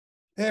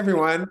Hey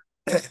everyone.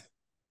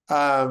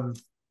 Um,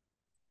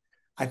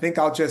 I think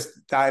I'll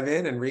just dive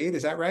in and read.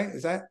 Is that right?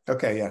 Is that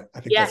okay? Yeah, I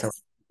think that's how.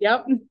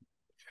 Yes.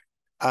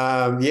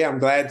 Yep. Yeah, I'm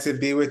glad to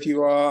be with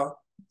you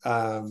all.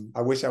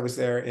 I wish I was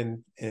there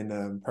in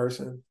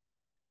person.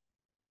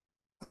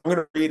 I'm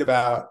going to read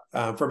about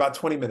for about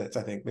 20 minutes,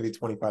 I think, maybe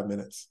 25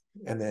 minutes,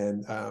 and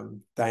then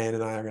Diane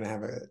and I are going to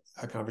have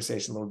a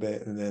conversation a little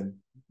bit, and then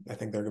I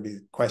think there are going to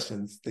be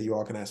questions that you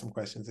all can ask some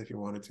questions if you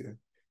wanted to.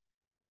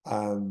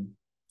 Um,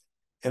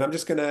 and I'm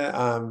just going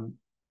to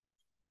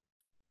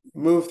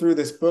move through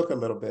this book a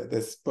little bit,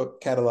 this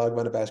book catalog of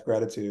unabashed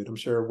gratitude. I'm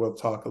sure we'll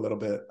talk a little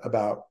bit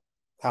about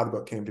how the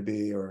book came to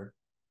be, or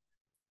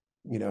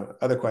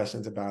other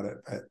questions about it.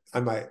 But I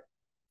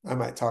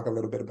might talk a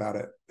little bit about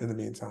it in the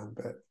meantime.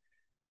 But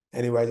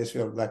anyway, I just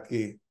feel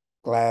lucky,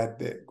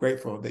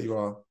 grateful that you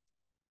all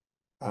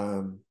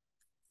um,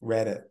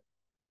 read it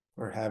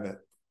or have it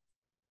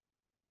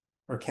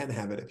or can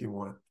have it if you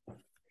want.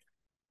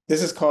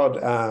 This is called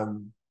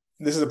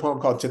this is a poem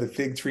called "To the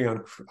Fig Tree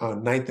on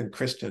Ninth and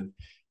Christian."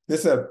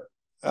 This is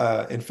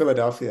a in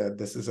Philadelphia.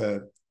 This is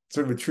a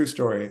sort of a true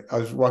story. I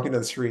was walking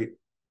down the street,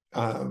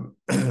 and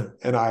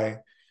I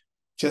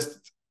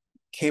just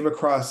came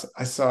across.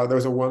 I saw there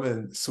was a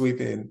woman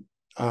sweeping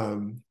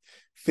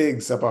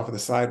figs up off of the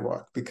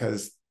sidewalk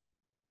because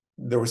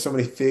there were so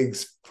many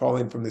figs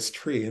falling from this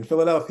tree in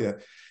Philadelphia.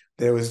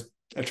 That was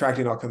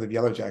attracting all kinds of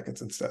yellow jackets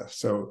and stuff.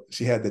 So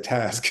she had the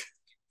task,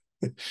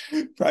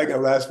 probably gonna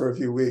last for a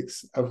few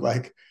weeks, of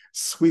like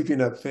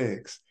sweeping up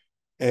figs.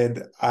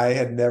 And I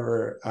had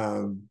never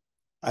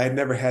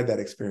had that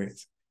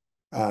experience,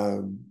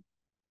 um,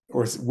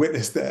 or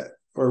witnessed that,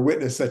 or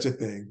witnessed such a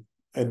thing.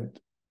 And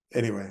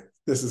anyway,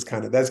 that's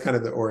kind of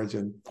the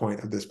origin point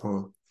of this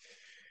poem.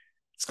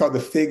 It's called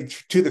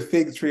 "To the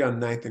Fig Tree on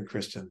Ninth and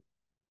Christian."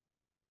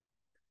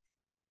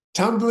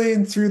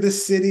 Tumbling through the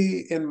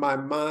city in my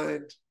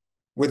mind,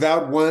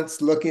 without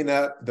once looking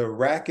up, the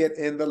racket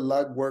and the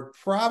lugwork,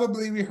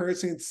 probably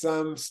rehearsing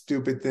some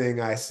stupid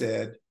thing I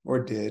said or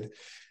did,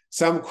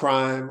 some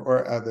crime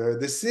or other.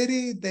 The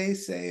city, they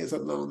say, is a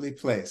lonely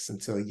place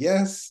until,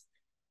 yes,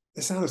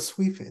 the sound of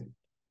sweeping,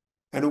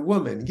 and a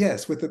woman,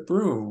 yes, with a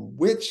broom,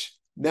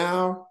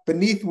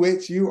 beneath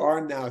which you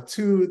are now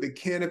too, the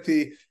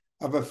canopy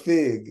of a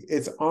fig,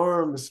 its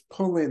arms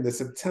pulling the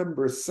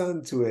September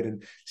sun to it.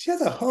 And she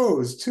has a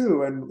hose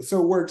too, and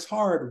so works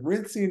hard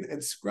rinsing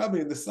and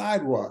scrubbing the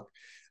sidewalk,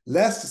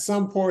 lest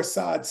some poor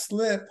sod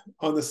slip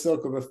on the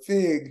silk of a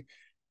fig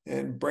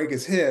and break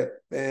his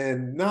hip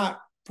and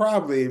not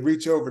probably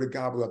reach over to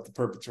gobble up the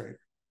perpetrator.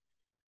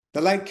 The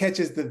light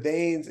catches the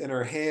veins in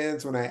her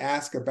hands when I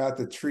ask about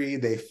the tree.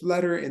 They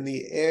flutter in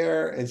the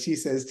air, and she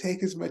says,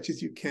 "Take as much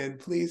as you can.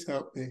 Please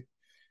help me."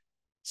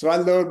 So I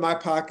load my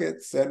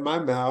pockets and my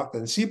mouth,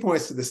 and she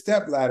points to the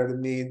step ladder to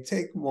me,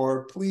 "Take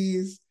more,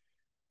 please."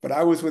 But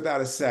I was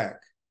without a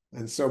sack,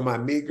 and so my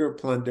meager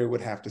plunder would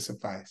have to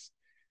suffice.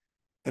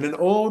 And an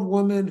old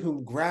woman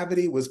whom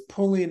gravity was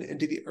pulling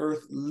into the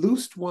earth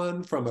loosed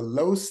one from a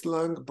low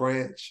slung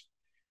branch,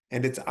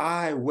 and its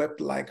eye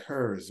wept like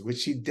hers, which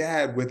she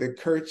dabbed with a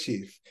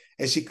kerchief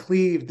as she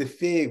cleaved the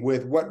fig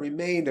with what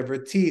remained of her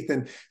teeth.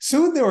 And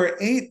soon there were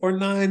 8 or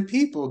 9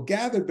 people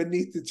gathered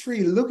beneath the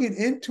tree, looking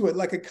into it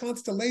like a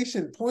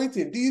constellation,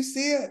 pointing, "Do you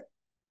see it?"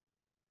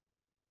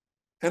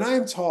 And I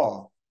am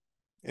tall,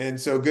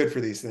 and so good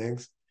for these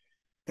things.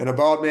 And a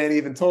bald man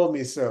even told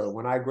me so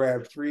when I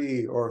grabbed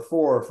 3 or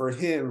 4 for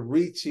him,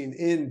 reaching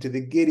into the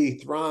giddy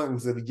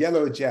throngs of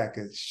yellow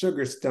jackets,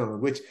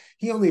 Sugarstone, which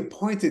he only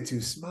pointed to,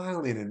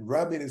 smiling and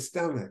rubbing his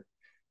stomach.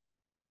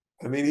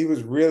 I mean, he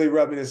was really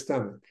rubbing his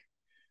stomach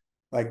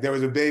like there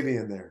was a baby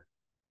in there.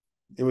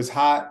 It was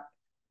hot.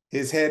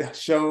 His head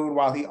shone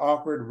while he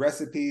offered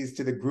recipes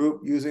to the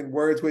group using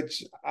words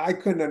which I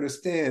couldn't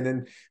understand.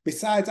 And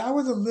besides, I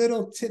was a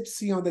little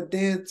tipsy on the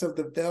dance of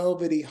the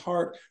velvety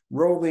heart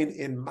rolling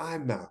in my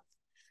mouth,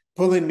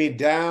 pulling me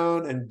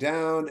down and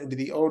down into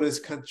the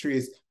oldest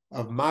countries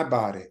of my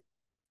body,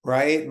 where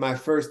I ate my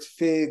first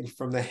fig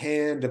from the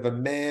hand of a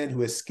man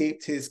who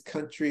escaped his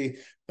country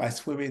by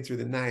swimming through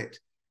the night,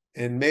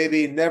 and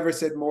maybe never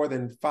said more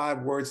than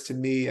 5 words to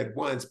me at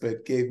once,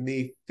 but gave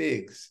me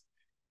figs.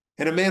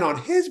 And a man on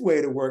his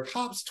way to work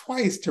hops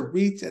twice to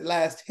reach at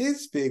last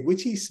his fig,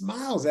 which he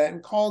smiles at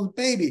and calls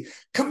baby.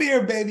 "Come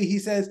here, baby," he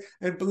says,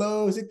 and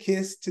blows a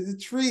kiss to the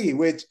tree,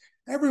 which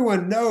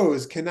everyone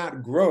knows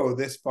cannot grow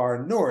this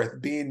far north,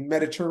 being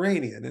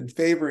Mediterranean and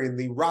favoring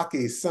the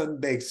rocky,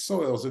 sun-baked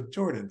soils of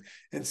Jordan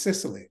and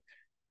Sicily.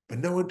 But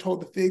no one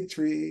told the fig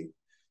tree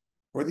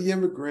or the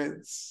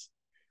immigrants.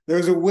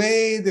 There's a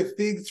way the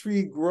fig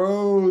tree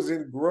grows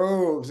and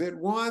grows. It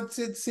wants,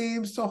 it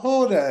seems, to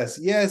hold us.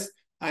 Yes,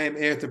 I am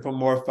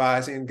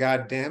anthropomorphizing,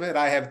 God damn it.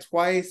 I have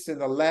twice in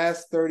the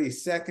last 30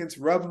 seconds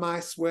rubbed my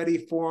sweaty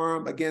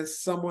forearm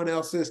against someone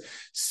else's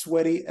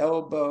sweaty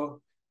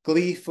elbow,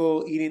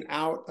 gleeful, eating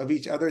out of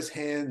each other's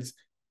hands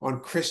on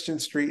Christian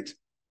Street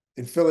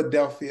in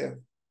Philadelphia,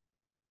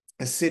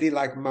 a city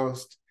like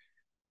most,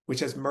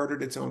 which has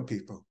murdered its own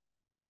people.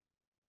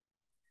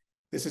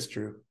 This is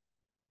true.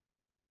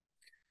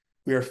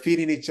 We are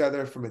feeding each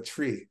other from a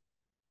tree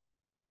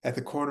at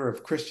the corner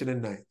of Christian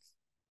and Ninth.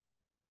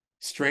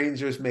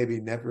 Strangers maybe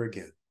never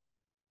again.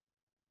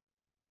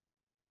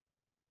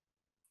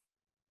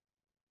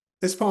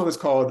 This poem is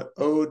called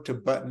Ode to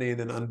Buttoning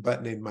and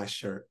Unbuttoning My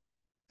Shirt.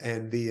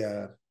 And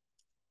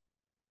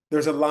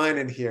there's a line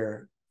in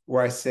here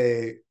where I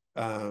say,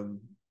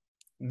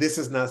 this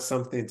is not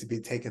something to be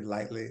taken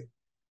lightly.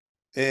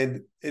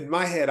 And in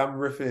my head, I'm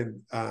riffing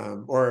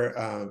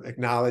or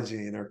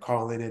acknowledging or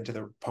calling into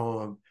the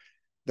poem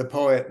the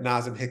poet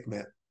Nazım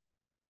Hikmet,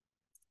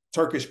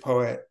 Turkish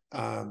poet,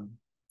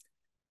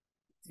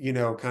 you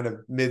know, kind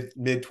of mid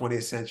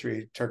 20th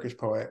century Turkish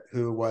poet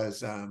who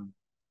was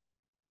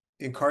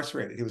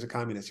incarcerated. He was a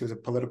communist. He was a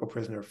political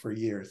prisoner for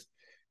years.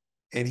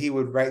 And he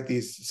would write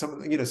these, some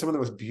of the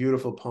most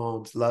beautiful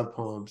poems, love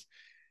poems.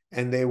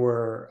 And they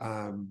were,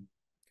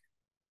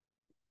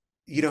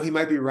 you know, he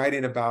might be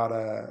writing about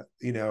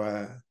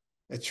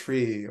a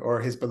tree or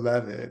his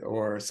beloved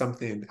or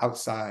something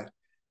outside.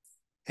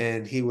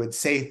 And he would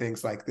say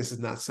things like, this is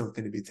not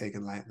something to be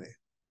taken lightly.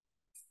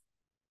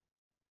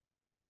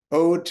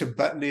 Ode to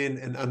buttoning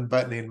and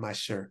unbuttoning my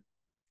shirt.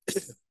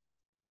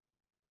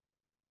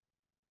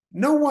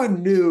 No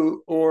one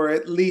knew, or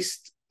at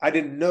least I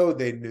didn't know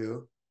they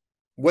knew,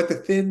 what the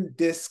thin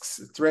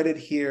discs threaded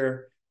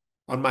here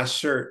on my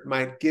shirt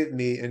might give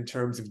me in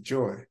terms of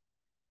joy.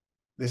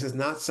 This is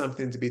not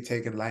something to be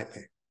taken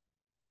lightly.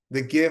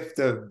 The gift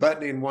of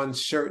buttoning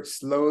one's shirt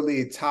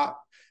slowly top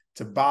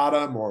to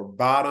bottom or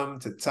bottom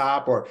to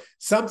top, or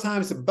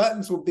sometimes the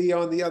buttons will be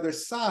on the other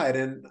side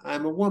and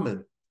I'm a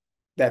woman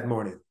that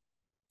morning.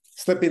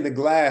 Slipping the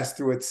glass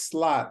through its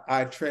slot,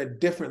 I tread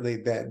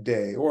differently that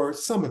day, or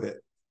some of it.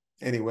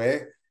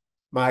 Anyway,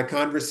 my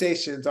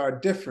conversations are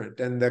different,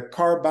 and the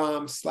car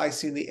bomb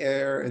slicing the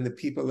air and the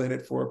people in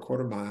it for a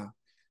quarter mile.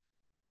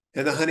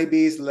 And the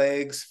honeybee's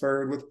legs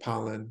furred with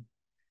pollen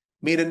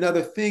mean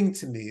another thing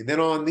to me than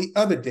on the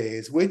other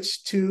days,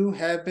 which too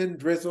have been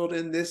drizzled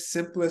in this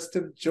simplest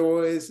of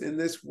joys in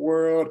this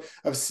world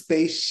of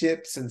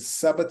spaceships and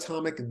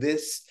subatomic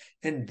this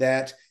and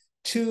that,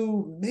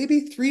 2,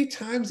 maybe 3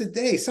 times a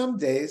day. Some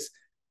days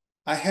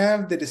I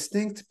have the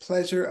distinct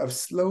pleasure of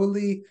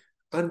slowly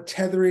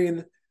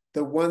untethering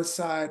the one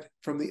side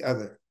from the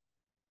other,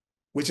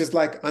 which is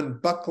like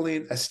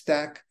unbuckling a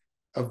stack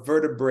of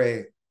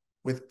vertebrae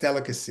with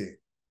delicacy.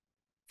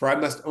 For I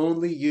must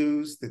only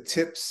use the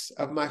tips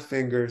of my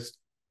fingers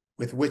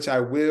with which I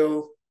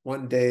will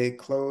one day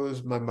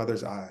close my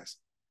mother's eyes.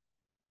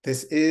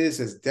 This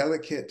is as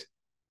delicate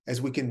as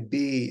we can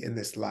be in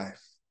this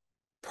life,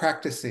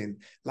 practicing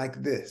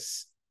like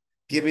this,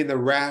 giving the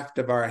raft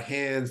of our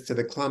hands to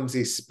the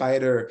clumsy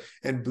spider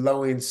and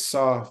blowing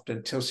soft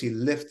until she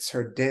lifts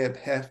her damp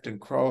heft and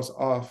crawls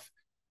off.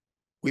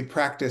 We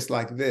practice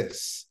like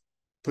this,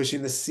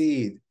 pushing the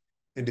seed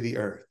into the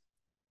earth,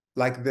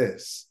 like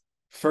this.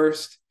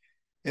 First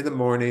in the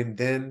morning,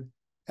 then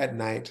at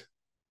night,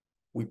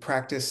 we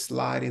practice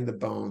sliding the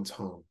bones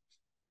home.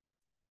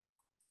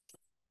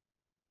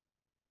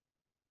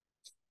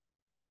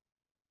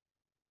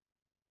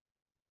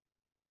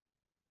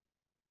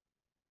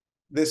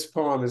 This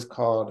poem is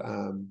called,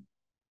 oh,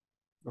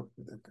 where'd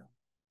that go?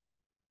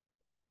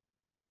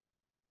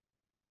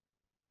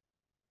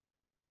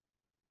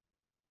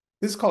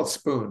 This is called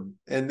Spoon,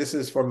 and this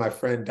is for my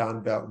friend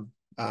Don Belton,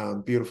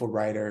 beautiful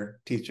writer,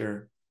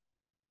 teacher.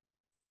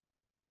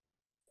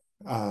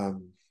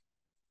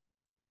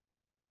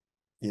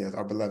 Yeah,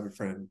 our beloved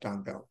friend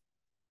Don Belton.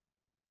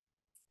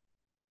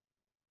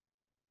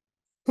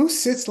 Who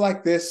sits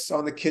like this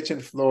on the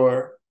kitchen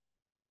floor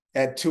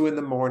at 2 in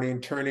the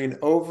morning, turning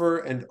over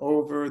and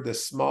over the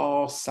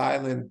small,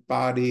 silent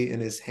body in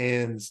his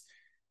hands,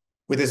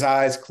 with his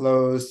eyes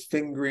closed,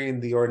 fingering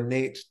the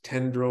ornate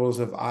tendrils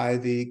of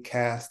ivy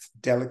cast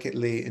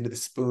delicately into the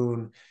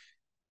spoon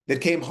that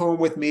came home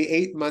with me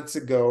 8 months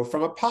ago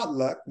from a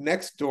potluck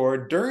next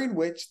door, during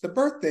which the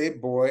birthday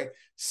boy,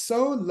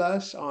 so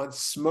lush on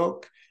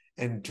smoke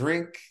and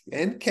drink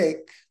and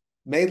cake,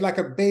 made like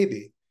a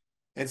baby,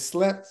 and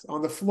slept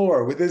on the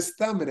floor with his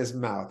thumb in his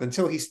mouth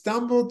until he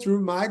stumbled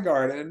through my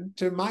garden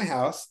to my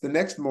house the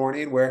next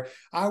morning, where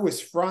I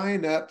was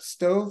frying up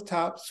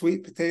stovetop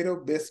sweet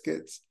potato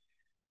biscuits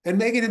and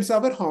making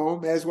himself at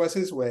home, as was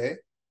his way.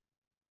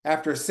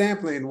 After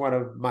sampling one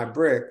of my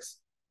bricks,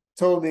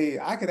 told me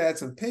I could add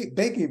some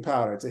baking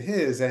powder to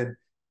his, and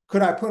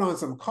could I put on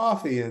some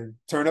coffee and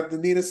turn up the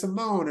Nina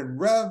Simone and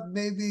rub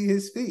maybe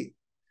his feet,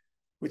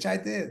 which I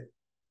did.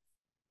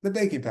 The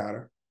baking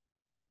powder,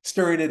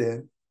 stirring it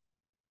in.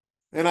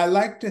 And I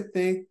like to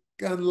think,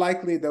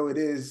 unlikely though it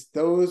is,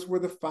 those were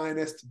the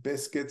finest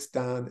biscuits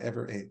Don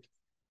ever ate.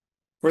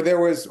 For there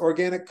was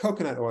organic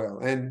coconut oil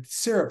and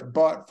syrup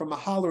bought from a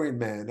hollering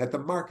man at the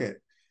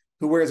market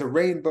who wears a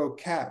rainbow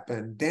cap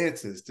and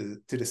dances to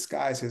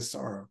disguise his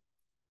sorrow.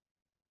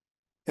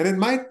 And it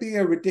might be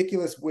a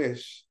ridiculous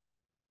wish,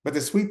 but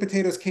the sweet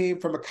potatoes came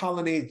from a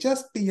colony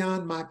just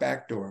beyond my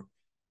back door,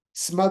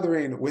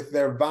 smothering with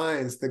their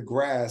vines the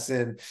grass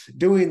and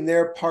doing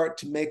their part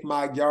to make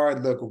my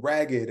yard look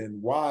ragged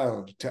and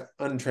wild to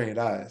untrained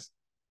eyes.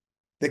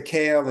 The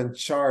kale and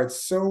chard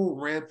so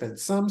rampant,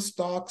 some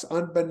stalks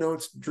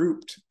unbeknownst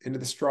drooped into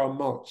the straw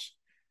mulch.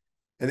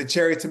 And the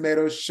cherry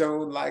tomatoes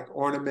shone like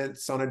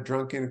ornaments on a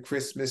drunken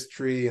Christmas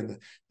tree, and the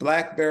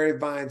blackberry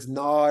vines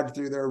gnawed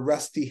through their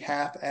rusty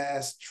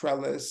half-assed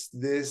trellis.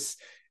 This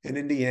in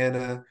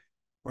Indiana,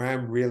 where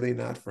I'm really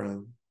not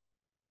from,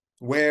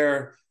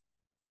 where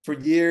for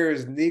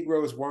years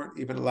Negroes weren't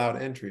even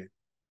allowed entry,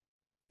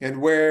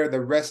 and where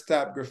the rest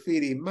stop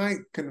graffiti might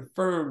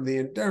confirm the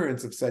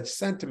endurance of such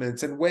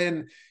sentiments. And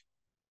when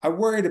I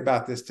worried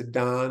about this to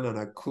Don on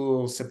a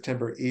cool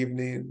September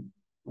evening,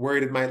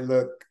 worried it might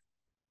look,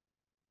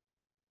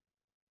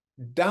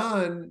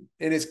 Don,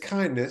 in his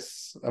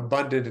kindness,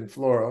 abundant and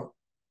floral,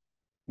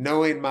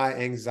 knowing my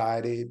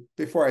anxiety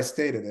before I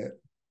stated it,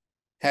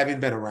 having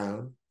been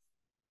around,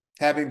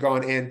 having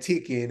gone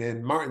antiquing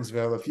in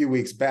Martinsville a few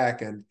weeks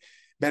back and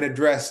been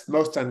addressed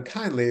most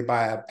unkindly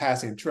by a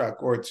passing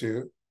truck or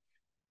two,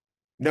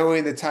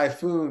 knowing the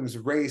typhoon's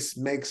race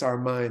makes our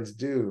minds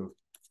do,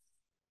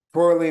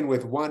 twirling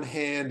with one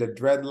hand a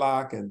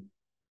dreadlock and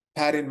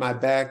patting my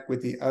back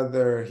with the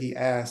other, he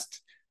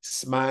asked,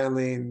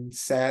 smiling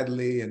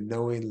sadly and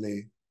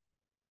knowingly,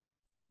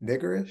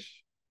 niggerish?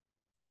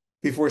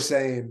 Before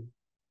saying,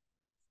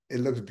 it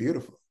looks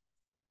beautiful,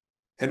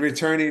 and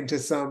returning to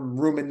some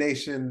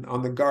rumination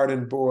on the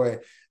garden boy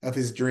of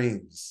his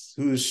dreams,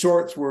 whose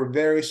shorts were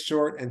very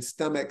short and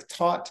stomach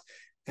taut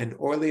and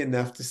oily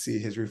enough to see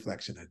his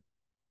reflection in.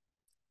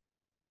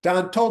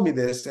 Don told me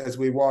this as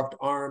we walked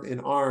arm in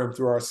arm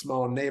through our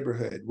small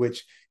neighborhood,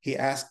 which he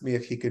asked me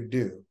if he could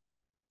do.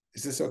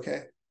 Is this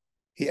okay?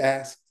 He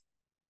asked,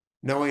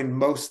 knowing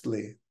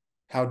mostly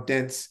how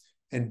dense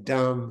and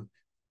dumb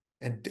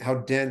and how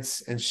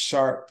dense and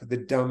sharp the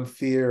dumb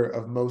fear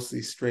of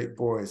mostly straight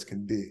boys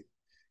can be.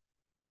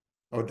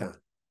 Oh, Don.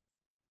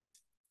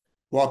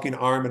 Walking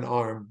arm in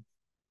arm,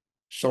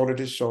 shoulder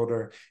to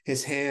shoulder,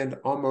 his hand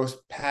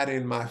almost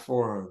patting my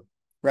forearm,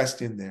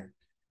 resting there.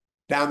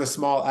 Down the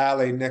small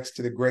alley next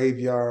to the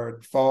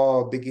graveyard,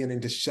 fall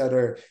beginning to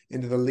shudder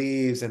into the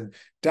leaves. And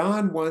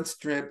Don once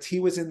dreamt he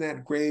was in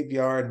that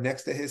graveyard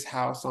next to his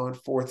house on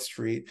 4th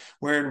Street,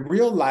 where in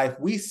real life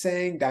we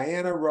sang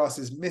Diana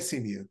Ross's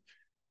Missing You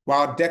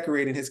while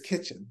decorating his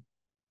kitchen.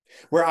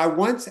 Where I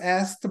once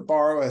asked to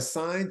borrow a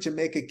signed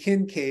Jamaica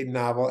Kincaid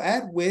novel,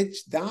 at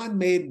which Don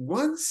made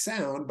one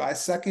sound by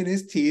sucking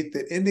his teeth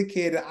that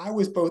indicated I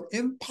was both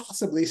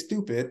impossibly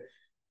stupid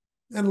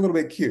and a little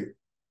bit cute.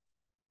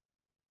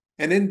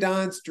 And in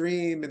Don's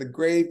dream, in the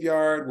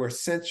graveyard where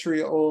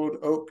century-old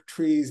oak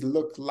trees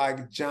looked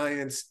like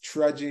giants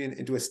trudging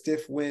into a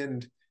stiff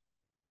wind,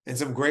 and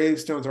some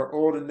gravestones are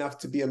old enough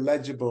to be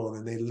illegible,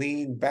 and they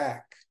lean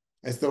back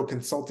as though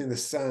consulting the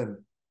sun,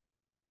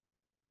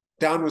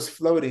 Don was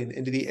floating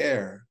into the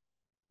air,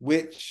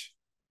 which,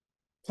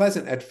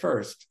 pleasant at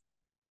first,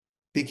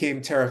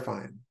 became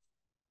terrifying,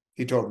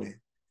 he told me,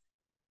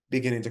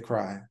 beginning to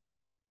cry.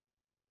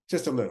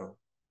 Just a little,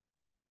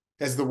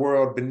 as the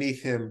world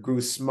beneath him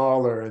grew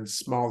smaller and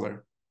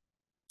smaller,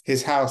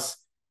 his house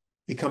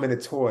becoming a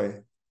toy,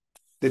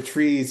 the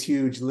trees'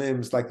 huge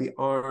limbs like the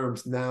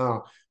arms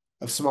now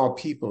of small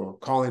people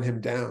calling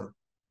him down.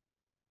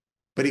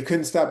 But he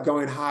couldn't stop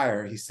going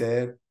higher, he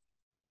said,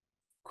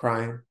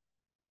 crying.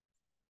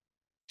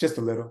 Just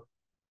a little.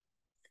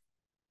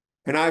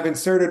 And I've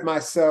inserted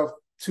myself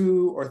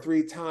 2 or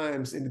 3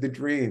 times into the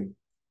dream,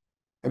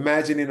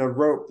 imagining a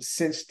rope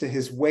cinched to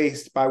his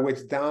waist by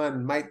which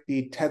Don might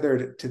be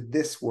tethered to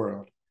this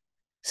world,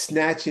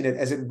 snatching it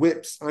as it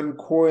whips,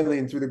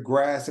 uncoiling through the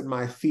grass at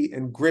my feet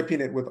and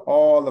gripping it with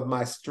all of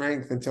my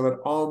strength until it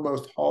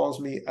almost hauls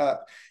me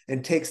up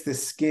and takes the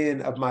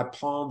skin of my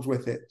palms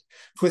with it,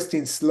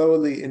 twisting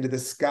slowly into the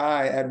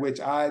sky, at which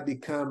I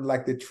become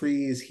like the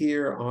trees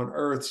here on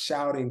earth,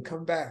 shouting,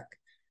 come back,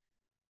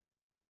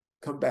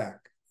 come back.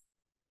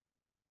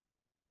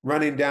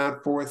 Running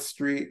down 4th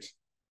Street,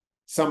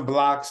 some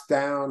blocks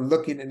down,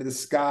 looking into the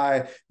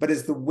sky, but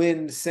as the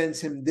wind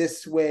sends him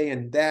this way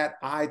and that,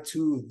 I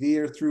too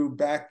veer through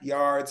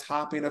backyards,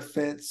 hopping a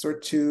fence or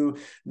two,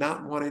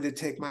 not wanting to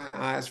take my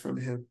eyes from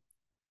him,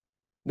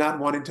 not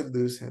wanting to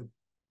lose him.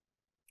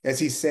 As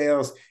he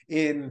sails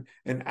in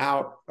and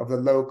out of the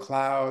low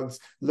clouds,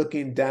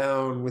 looking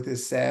down with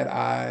his sad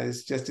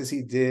eyes, just as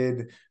he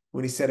did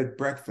when he said at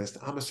breakfast,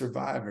 I'm a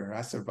survivor,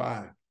 I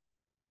survived.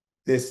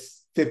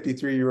 This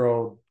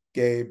 53-year-old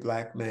gay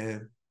Black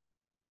man,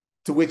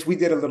 to which we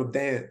did a little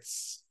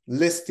dance,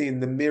 listing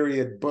the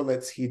myriad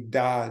bullets he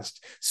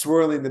dodged,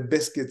 swirling the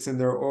biscuits in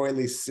their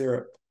oily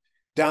syrup,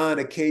 Don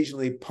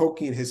occasionally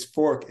poking his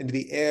fork into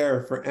the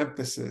air for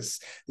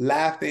emphasis,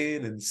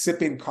 laughing and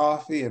sipping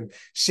coffee and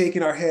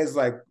shaking our heads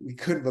like we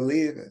couldn't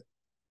believe it.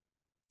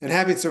 And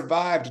having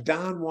survived,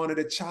 Don wanted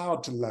a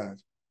child to love.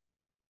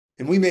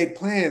 And we made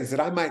plans that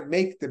I might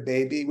make the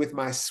baby with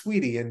my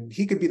sweetie and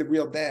he could be the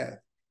real dad,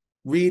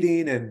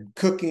 reading and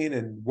cooking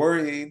and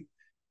worrying,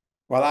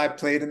 while I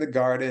played in the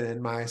garden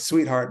and my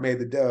sweetheart made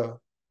the dough,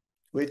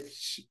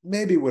 which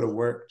maybe would have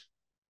worked,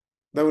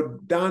 though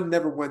Don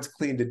never once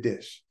cleaned a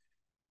dish,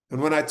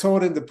 And when I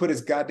told him to put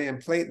his goddamn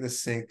plate in the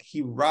sink,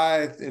 he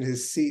writhed in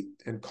his seat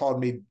and called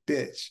me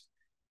bitch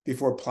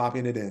before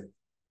plopping it in,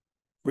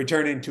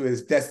 returning to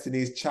his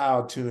Destiny's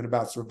Child tune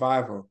about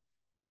survival,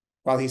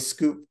 while he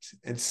scooped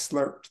and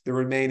slurped the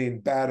remaining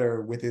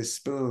batter with his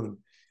spoon,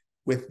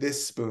 with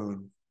this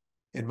spoon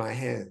in my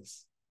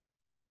hands,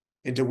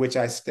 into which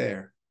I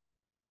stare,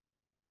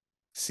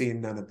 seeing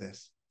none of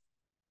this.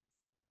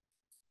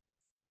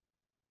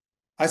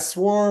 I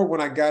swore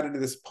when I got into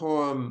this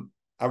poem,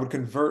 I would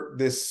convert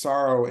this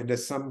sorrow into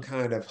some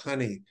kind of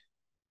honey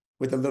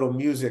with the little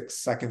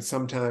musics I can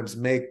sometimes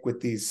make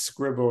with these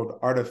scribbled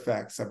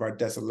artifacts of our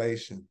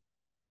desolation.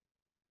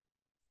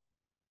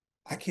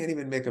 I can't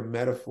even make a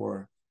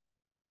metaphor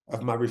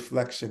of my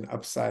reflection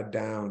upside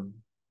down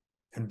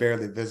and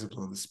barely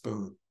visible in the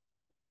spoon.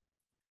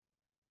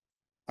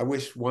 I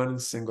wish one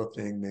single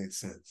thing made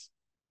sense.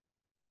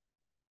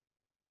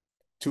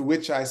 To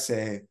which I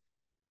say,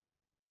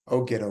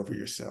 oh, get over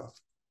yourself.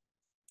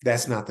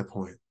 That's not the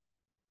point.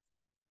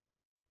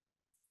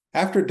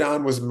 After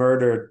Don was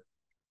murdered,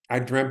 I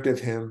dreamt of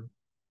him,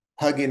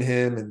 hugging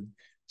him and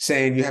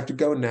saying, you have to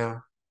go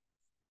now,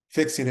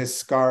 fixing his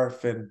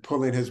scarf and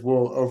pulling his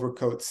wool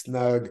overcoat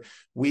snug,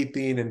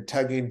 weeping and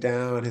tugging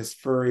down his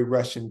furry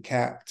Russian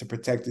cap to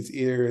protect his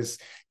ears,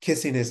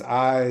 kissing his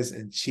eyes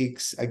and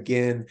cheeks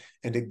again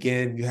and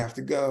again, you have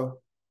to go,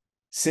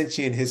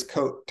 cinching his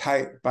coat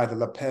tight by the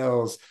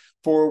lapels,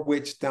 for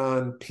which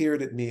Don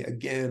peered at me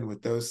again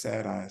with those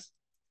sad eyes,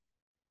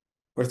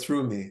 or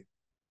through me,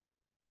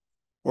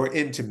 or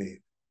into me,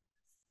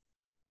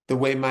 the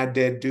way my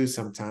dead do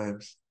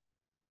sometimes,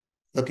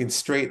 looking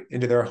straight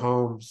into their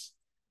homes,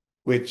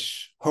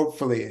 which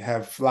hopefully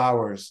have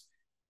flowers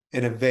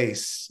in a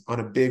vase on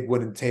a big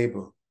wooden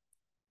table,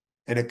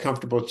 and a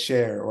comfortable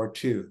chair or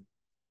two,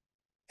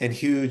 and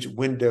huge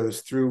windows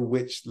through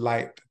which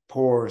light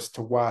pours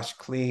to wash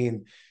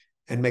clean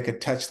and make a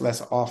touch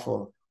less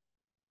awful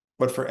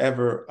what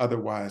forever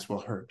otherwise will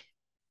hurt.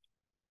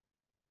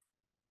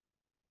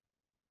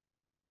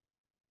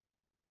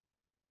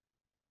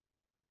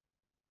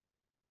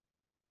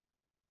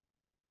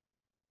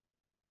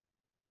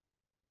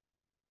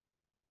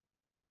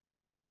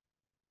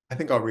 I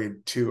think I'll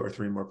read 2 or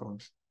 3 more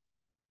poems.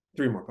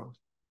 3 more poems.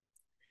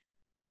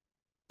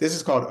 This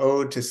is called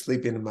Ode to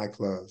Sleeping in My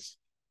Clothes.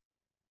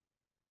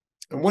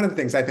 And one of the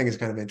things I think is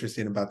kind of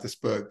interesting about this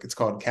book, it's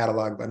called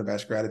Catalog of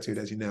Unabashed Gratitude,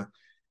 as you know.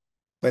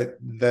 But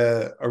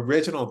the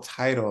original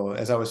title,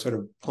 as I was sort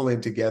of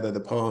pulling together the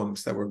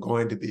poems that were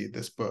going to be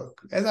this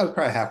book, as I was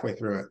probably halfway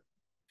through it,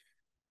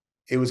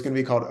 it was going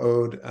to be called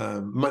Ode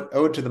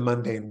to the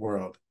Mundane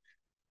World,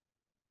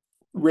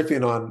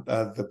 riffing on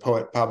the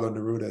poet Pablo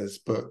Neruda's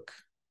book,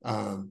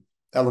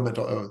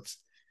 Elemental Odes.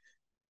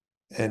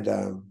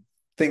 And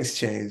things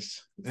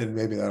changed, and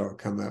maybe that'll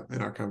come up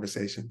in our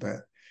conversation, but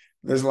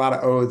there's a lot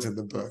of odes in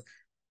the book.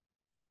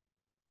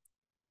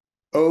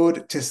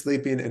 Ode to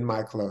Sleeping in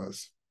My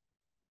Clothes.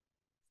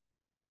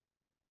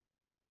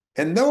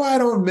 And though I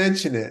don't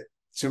mention it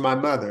to my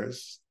mother,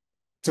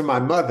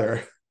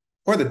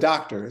 or the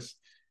doctors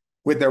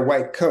with their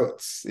white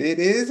coats, it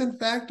is in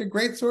fact a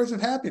great source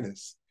of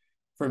happiness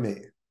for me,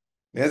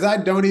 as I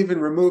don't even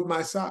remove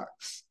my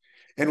socks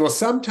and will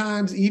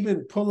sometimes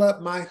even pull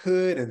up my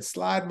hood and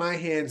slide my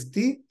hands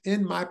deep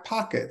in my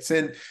pockets,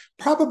 and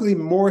probably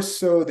more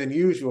so than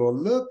usual,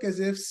 look as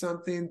if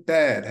something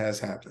bad has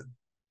happened.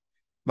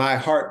 My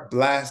heart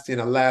blasting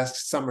a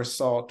last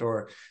somersault,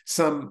 or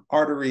some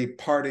artery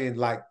parting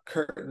like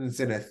curtains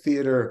in a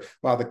theater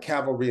while the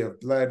cavalry of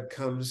blood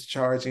comes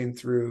charging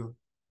through.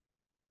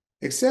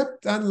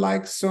 Except,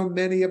 unlike so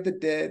many of the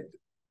dead,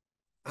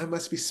 I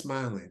must be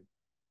smiling,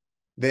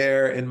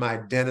 there in my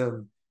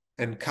denim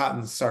and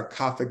cotton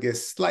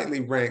sarcophagus, slightly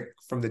rank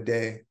from the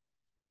day.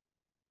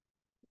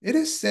 It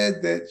is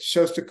said that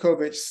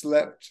Shostakovich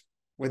slept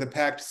with a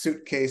packed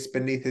suitcase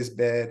beneath his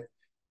bed,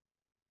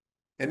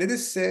 and it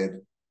is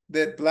said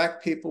that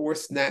Black people were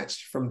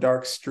snatched from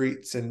dark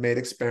streets and made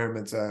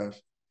experiments of.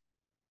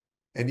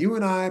 And you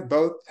and I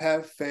both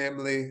have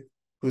family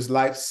whose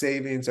life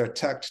savings are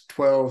tucked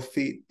 12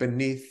 feet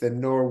beneath the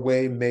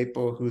Norway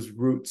maple, whose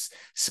roots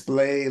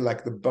splay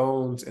like the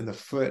bones in the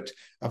foot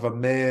of a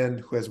man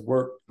who has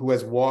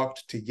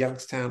walked to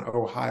Youngstown,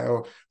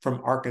 Ohio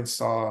from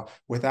Arkansas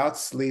without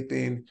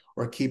sleeping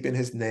or keeping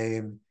his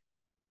name.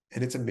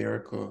 And it's a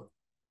miracle,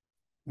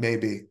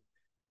 maybe,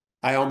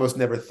 I almost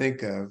never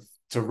think of,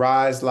 to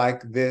rise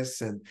like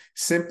this, and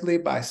simply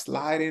by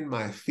sliding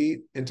my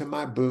feet into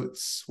my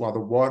boots while the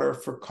water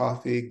for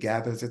coffee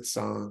gathers its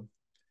song,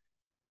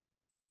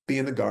 be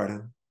in the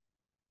garden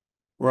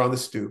or on the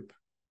stoop,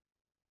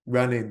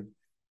 running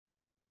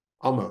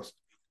almost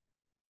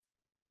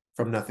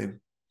from nothing.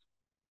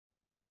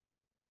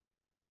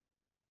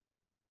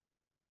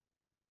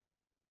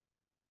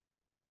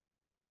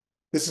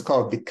 This is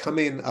called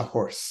Becoming a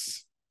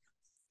Horse.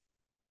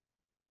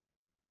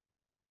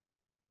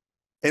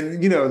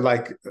 And,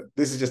 like,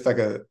 this is just like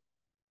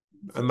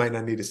I might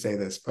not need to say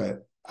this,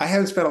 but I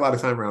haven't spent a lot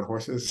of time around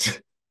horses.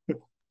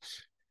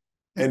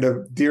 And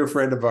a dear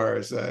friend of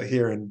ours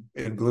here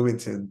in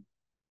Bloomington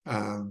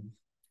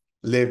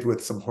lived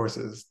with some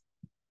horses,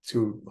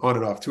 on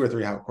and off, 2 or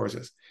 3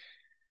 horses.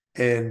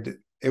 And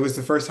it was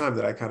the first time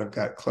that I kind of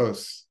got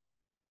close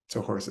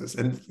to horses.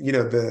 And,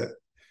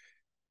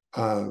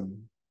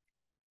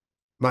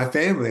 my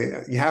family,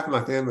 half of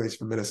my family is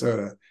from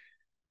Minnesota,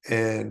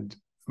 and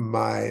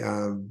my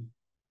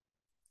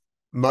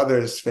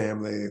mother's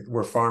family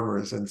were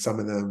farmers, and some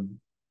of them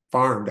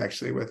farmed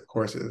actually with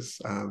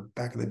horses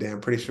back in the day.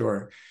 I'm pretty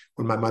sure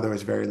when my mother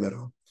was very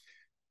little.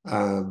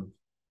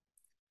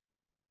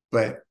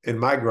 But in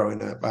my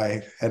growing up,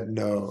 I had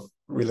no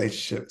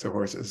relationship to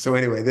horses. So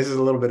anyway, this is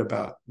a little bit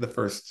about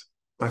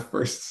my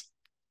first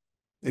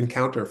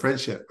encounter,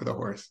 friendship with a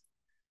horse.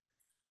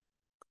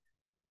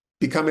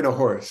 Becoming a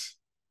horse.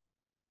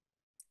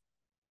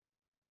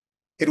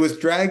 It was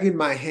dragging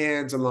my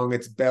hands along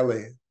its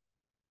belly,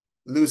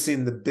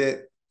 loosing the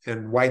bit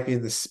and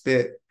wiping the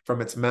spit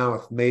from its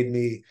mouth made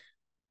me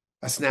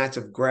a snatch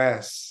of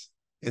grass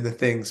in the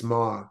thing's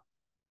maw,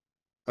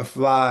 a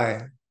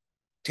fly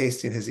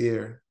tasting his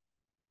ear.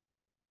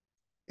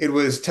 It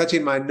was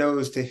touching my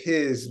nose to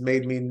his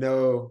made me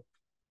know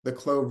the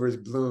clover's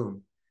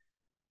bloom.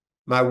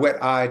 My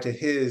wet eye to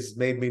his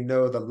made me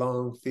know the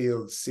long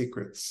field's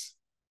secrets.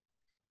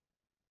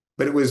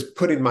 But it was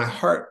putting my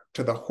heart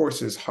to the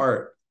horse's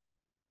heart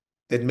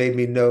that made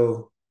me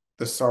know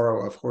the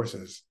sorrow of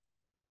horses,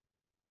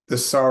 the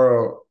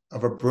sorrow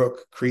of a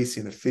brook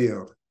creasing a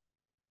field,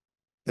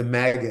 the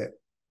maggot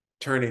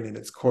turning in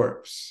its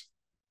corpse,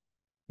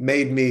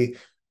 made me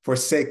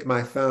forsake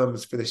my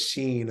thumbs for the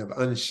sheen of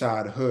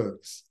unshod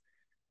hooves,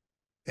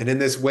 and in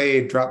this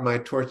way drop my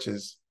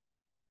torches,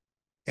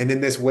 and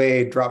in this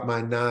way drop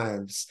my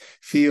knives,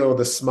 feel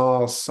the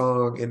small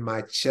song in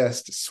my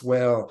chest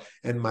swell,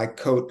 and my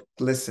coat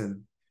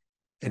glisten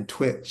and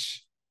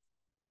twitch,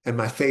 and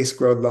my face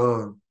grow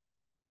long,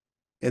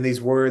 and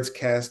these words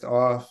cast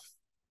off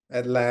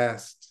at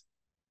last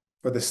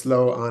for the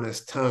slow,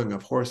 honest tongue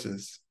of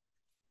horses.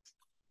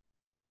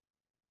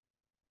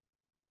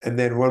 And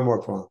then one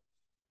more poem.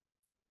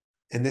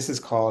 And this is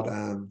called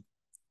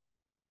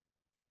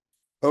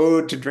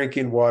Ode to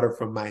Drinking Water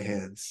from My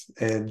Hands.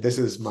 And this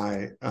is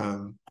this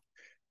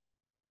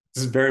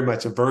is very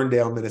much a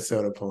Verndale,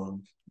 Minnesota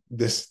poem.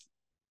 This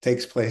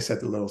takes place at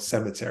the little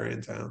cemetery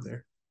in town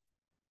there.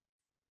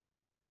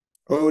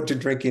 Ode to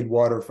Drinking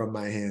Water from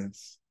My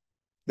Hands.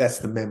 That's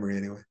the memory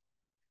anyway.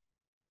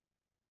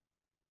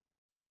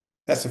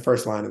 That's the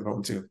first line of the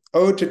poem too.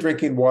 Ode to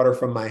drinking water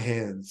from my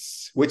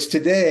hands, which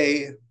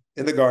today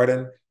in the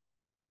garden,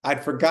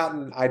 I'd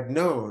forgotten I'd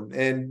known,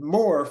 and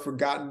more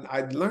forgotten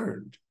I'd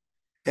learned,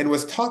 and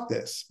was taught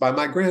this by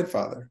my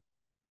grandfather,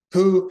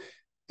 who,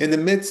 in the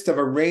midst of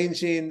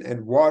arranging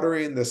and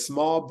watering the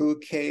small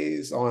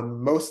bouquets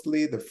on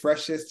mostly the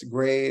freshest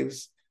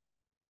graves,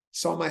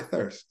 saw my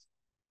thirst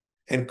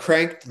and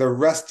cranked the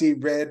rusty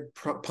red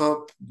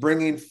pump,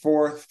 bringing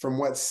forth from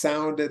what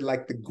sounded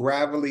like the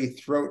gravelly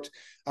throat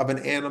of an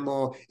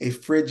animal a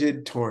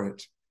frigid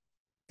torrent.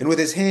 And with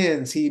his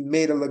hands, he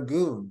made a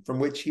lagoon from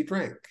which he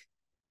drank.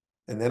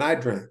 And then I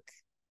drank,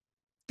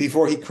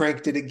 before he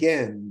cranked it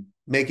again,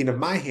 making of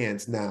my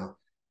hands now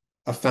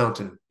a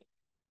fountain,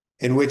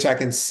 in which I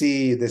can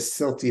see the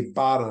silty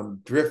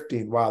bottom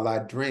drifting while I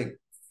drink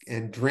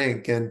and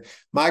drink. And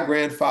my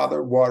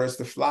grandfather waters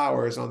the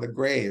flowers on the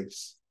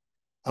graves,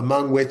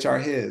 among which are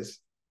his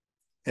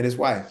and his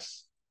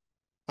wife's,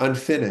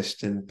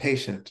 unfinished and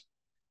patient,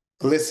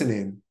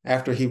 glistening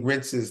after he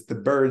rinses the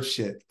bird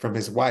shit from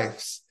his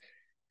wife's,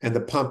 and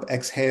the pump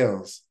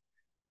exhales,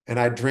 and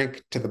I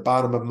drink to the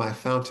bottom of my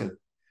fountain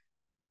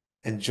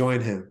and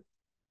join him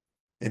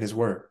in his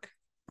work.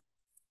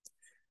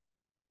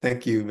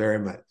 Thank you very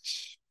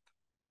much.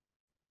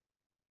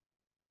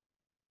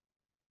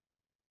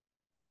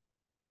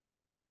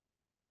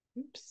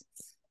 Oops.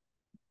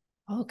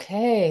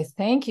 Okay,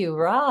 thank you,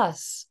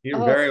 Ross.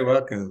 You're very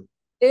welcome.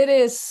 It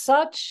is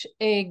such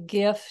a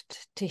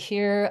gift to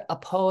hear a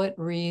poet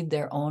read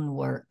their own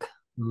work.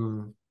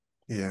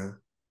 Yeah.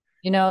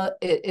 You know,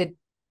 it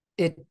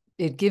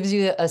gives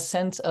you a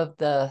sense of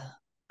the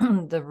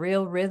the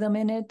real rhythm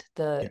in it.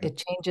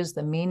 It changes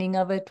the meaning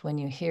of it when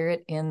you hear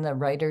it in the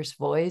writer's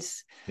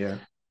voice. Yeah.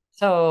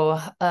 So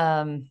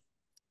I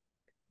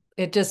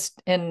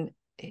just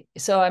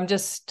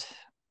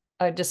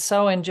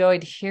so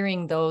enjoyed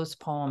hearing those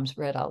poems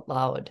read out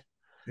loud.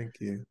 Thank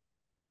you.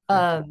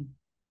 And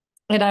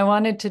I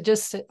wanted to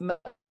just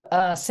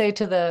say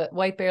to the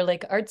White Bear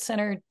Lake Arts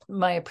Center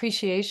my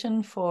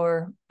appreciation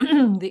for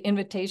the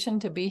invitation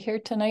to be here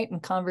tonight in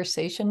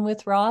conversation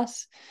with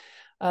Ross.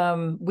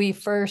 We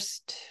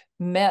first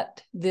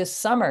met this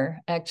summer,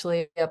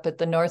 actually, up at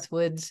the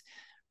Northwoods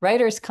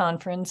Writers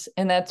Conference,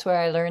 and that's where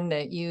I learned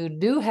that you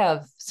do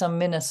have some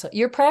Minnesota.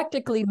 You're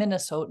practically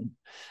Minnesotan.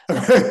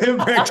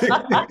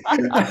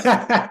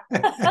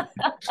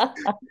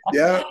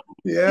 Yeah.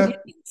 You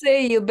can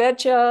say you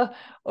betcha,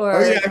 or oh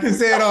yeah, I can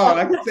say it all.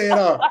 I can say it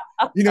all.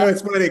 You know,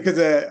 it's funny because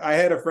I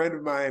had a friend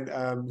of mine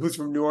who's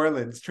from New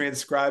Orleans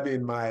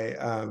transcribing my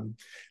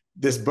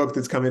this book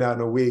that's coming out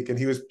in a week, and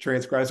he was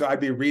transcribing. So I'd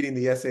be reading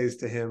the essays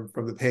to him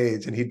from the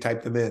page, and he'd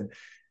type them in.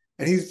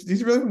 and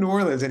he's really from New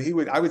Orleans,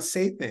 and I would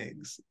say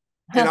things,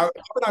 and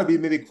I'd be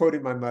maybe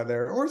quoting my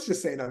mother or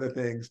just saying other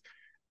things,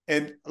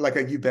 and like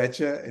a you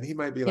betcha, and he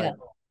might be Yeah. like,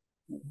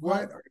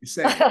 What? "What are you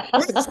saying?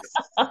 What is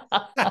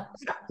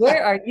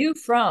Where are you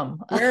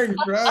from? where are you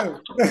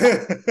from?"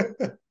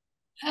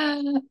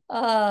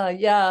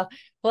 Yeah.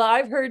 Well,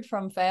 I've heard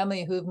from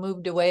family who've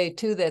moved away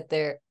too that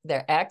their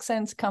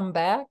accents come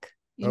back,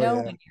 Oh yeah,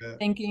 when you're yeah,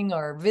 thinking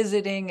or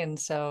visiting. And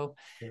so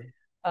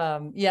yeah.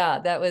 yeah,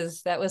 that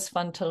was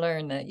fun to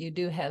learn that you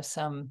do have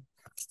some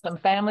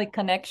family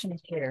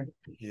connections here.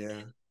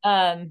 Yeah.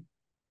 Um,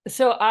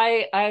 so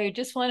I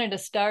just wanted to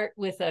start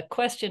with a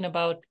question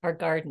about our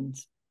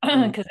gardens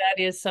Mm, because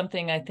that is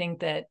something I think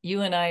that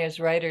you and I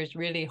as writers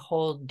really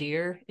hold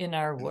dear in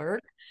our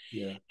work.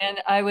 yeah. And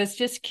I was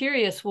just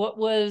curious, what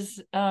was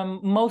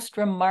most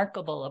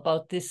remarkable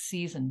about this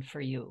season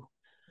for you?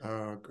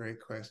 Oh,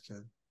 great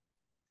question.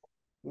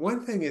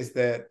 One thing is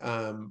that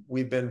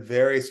we've been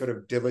very sort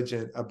of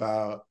diligent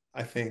about,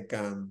 I think,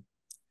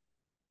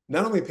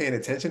 not only paying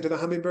attention to the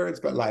hummingbirds,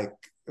 but like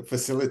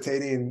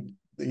facilitating,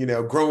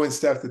 growing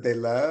stuff that they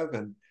love.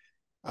 And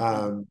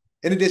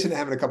in addition to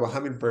having a couple of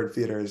hummingbird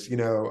feeders,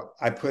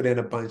 I put in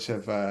a bunch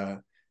of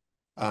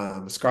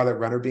scarlet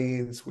runner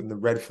beans with the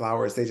red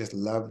flowers. They just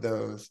love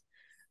those.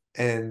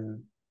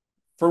 And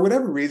for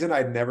whatever reason,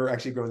 I'd never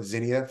actually grown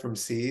zinnia from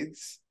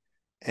seeds.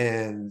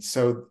 And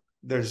so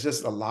there's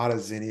just a lot of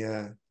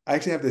zinnia. I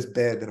actually have this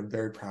bed that I'm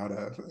very proud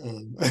of.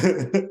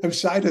 I'm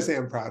shy to say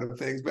I'm proud of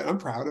things, but I'm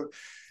proud of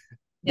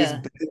this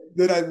Yeah, bed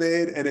that I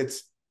made. And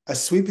it's a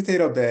sweet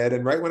potato bed.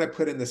 And right when I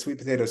put in the sweet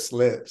potato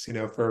slips,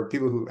 for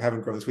people who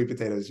haven't grown sweet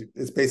potatoes,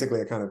 it's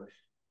basically a kind of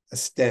a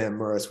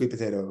stem or a sweet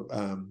potato,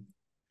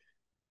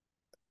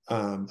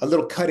 a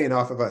little cutting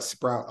off of a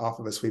sprout off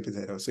of a sweet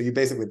potato. So you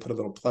basically put a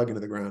little plug into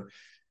the ground.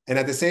 And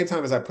at the same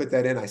time as I put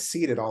that in, I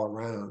seeded all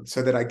around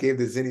so that I gave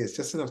the zinnias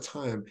just enough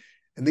time.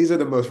 And these are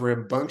the most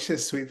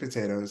rambunctious sweet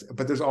potatoes,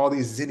 but there's all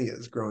these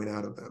zinnias growing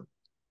out of them.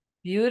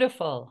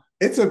 beautiful.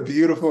 It's a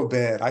beautiful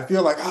bed. I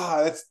feel like,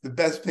 that's the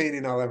best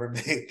painting I'll ever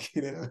make.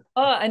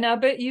 Oh, and I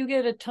bet you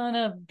get a ton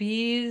of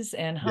bees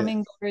and Yes.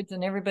 hummingbirds,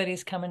 and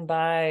everybody's coming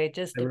by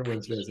just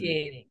Everyone's visiting.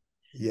 appreciating.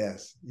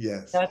 Yes.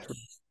 Yes.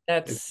 It's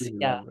That's really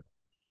yeah, lovely.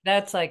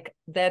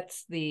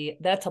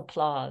 that's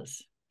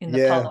applause in the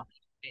Yeah. pollen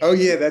Oh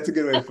phase. yeah, that's a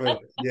good way to put it.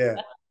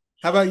 Yeah.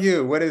 How about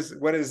you? What is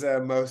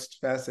most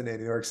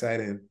fascinating or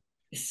exciting?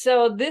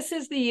 So this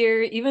is the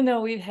year, even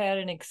though we've had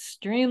an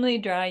extremely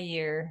dry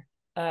year,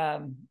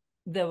 um,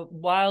 the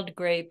wild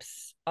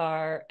grapes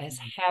are as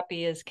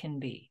happy as can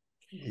be.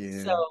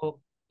 Yeah. So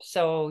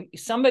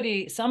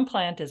some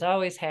plant is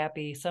always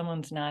happy,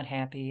 someone's not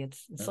happy.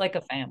 It's like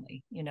a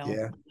family, you know.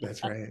 Yeah,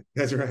 that's right.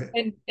 That's right.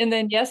 And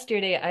then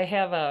yesterday I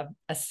have a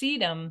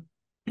sedum,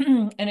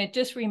 and it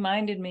just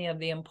reminded me of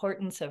the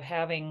importance of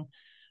having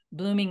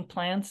blooming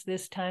plants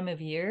this time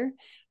of year.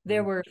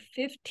 There Mm. were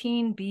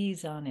 15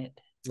 bees on it.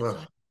 So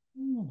Oh,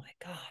 oh my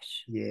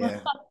gosh.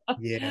 yeah.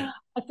 Yeah.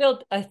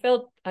 I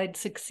felt I'd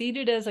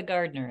succeeded as a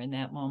gardener in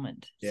that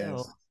moment.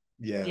 So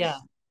Yes. yeah.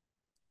 Yes.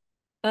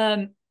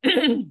 Um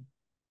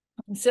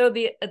so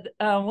the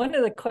one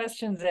of the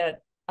questions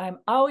that I'm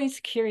always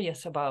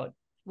curious about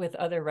with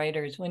other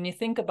writers, when you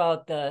think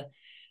about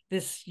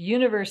this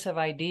universe of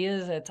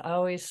ideas that's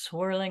always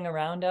swirling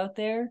around out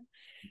there.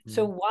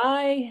 So Mhm.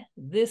 why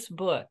this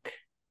book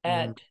Mm.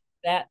 at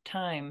that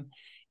time?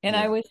 And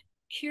I Yeah. was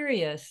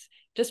curious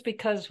just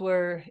because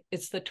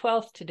it's the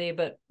 12th today,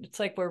 but it's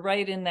like we're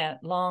right in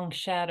that long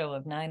shadow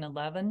of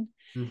 9/11.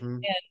 Mm-hmm.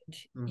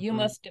 And you Mm-hmm.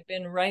 must have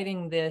been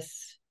writing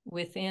this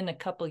within a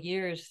couple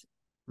years.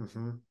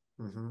 Mm-hmm.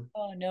 Mm-hmm.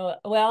 Oh no,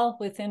 well,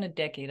 within a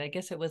decade. I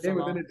guess it was Yeah, a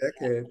within long. a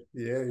decade.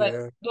 Yeah, But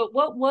yeah. but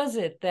what was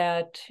it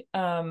that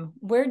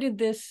where did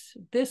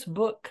this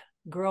book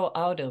grow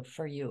out of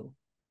for you?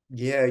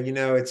 Yeah,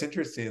 it's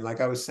interesting.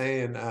 Like I was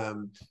saying,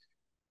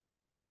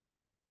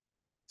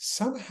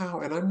 somehow,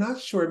 and I'm not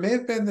sure, it may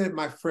have been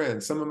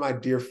that some of my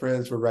dear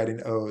friends were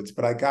writing odes,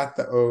 but I got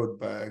the ode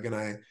bug and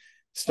I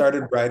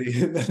started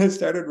writing, I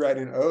started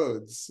writing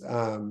odes.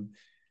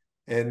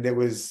 And it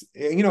was,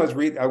 I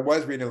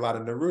was reading a lot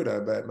of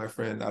Neruda, but my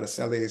friend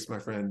Aracelis, my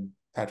friend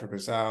Patrick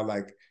Rosal,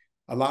 like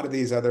a lot of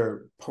these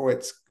other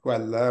poets who I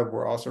love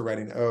were also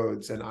writing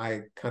odes, and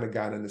I kind of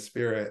got in the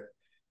spirit.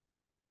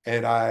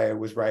 And I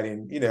was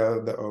writing,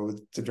 the ode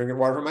to drinking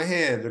water from my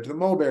hands, or to the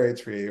mulberry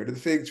tree, or to the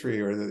fig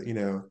tree,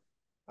 or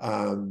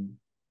um,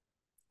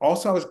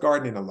 also I was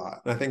gardening a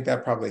lot. And I think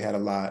that probably had a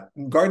lot.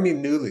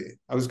 Gardening newly.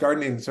 I was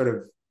gardening sort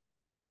of,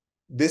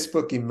 this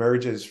book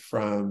emerges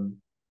from,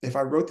 if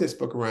I wrote this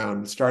book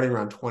starting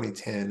around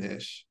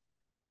 2010-ish,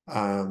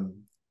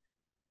 um,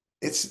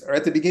 it's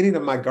at the beginning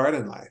of my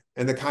garden life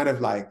and the kind of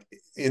like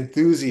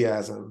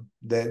enthusiasm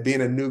that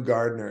being a new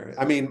gardener.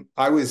 I mean,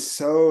 I was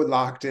so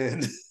locked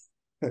in.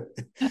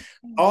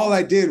 All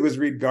I did was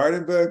read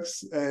garden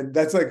books, and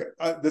that's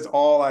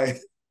all I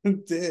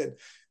did.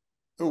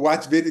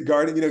 watch video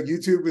garden.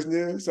 YouTube was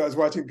new, so I was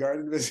watching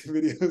garden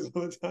videos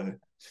all the time.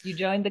 You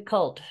joined the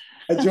cult.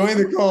 I joined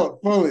the cult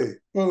fully,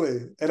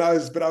 and I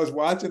was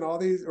watching all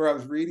these, or I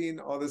was reading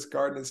all this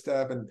garden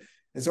stuff, and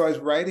so I was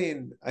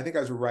writing. I think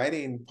I was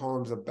writing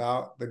poems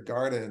about the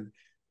garden,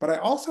 but I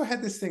also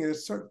had this thing, and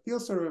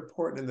feels sort of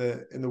important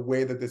in the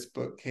way that this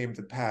book came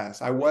to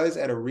pass. I was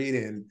at a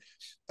reading,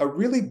 a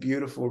really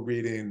beautiful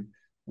reading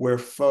where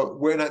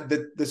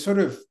the sort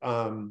of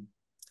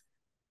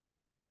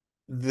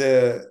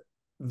the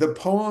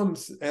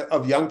poems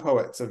of young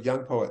poets,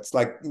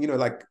 like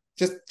like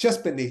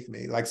just beneath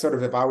me, like sort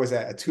of if I was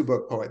a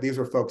 2-book poet, these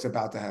were folks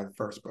about to have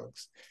first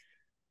books,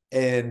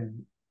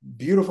 and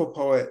beautiful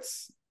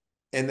poets,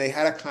 and they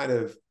had a kind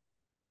of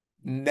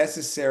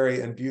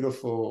necessary and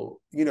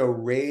beautiful,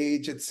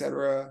 rage,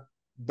 etc.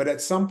 But at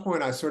some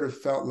point, I sort of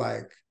felt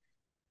like,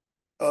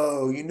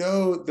 oh,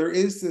 there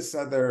is this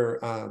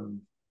other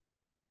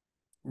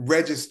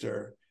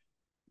register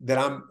that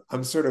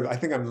I'm sort of, I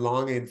think I'm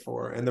longing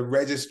for, and the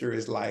register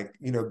is like,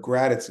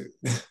 gratitude.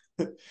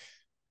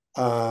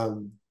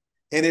 um,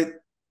 and it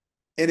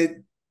and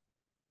it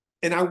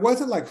and I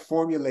wasn't like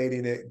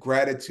formulating it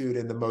gratitude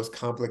in the most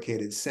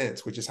complicated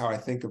sense, which is how I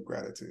think of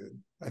gratitude.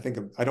 I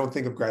don't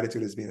think of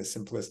gratitude as being a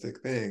simplistic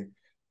thing.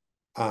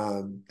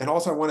 And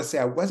also I want to say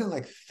I wasn't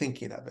like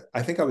thinking of it.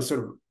 I think I was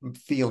sort of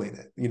feeling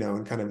it,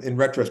 and kind of in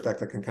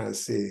retrospect, I can kind of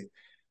see.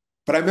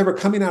 But I remember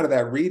coming out of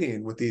that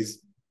reading with these,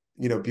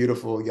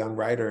 beautiful young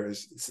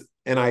writers.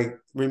 And I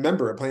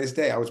remember, plain as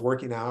day, I was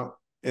working out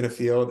in a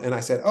field and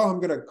I said, oh, I'm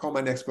going to call my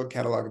next book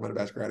Catalog of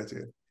Unabashed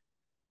Gratitude.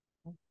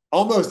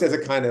 Almost as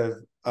a kind of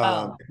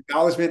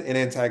acknowledgement and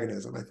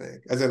antagonism, I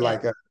think, as in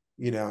like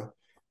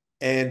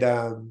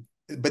and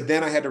but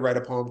then I had to write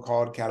a poem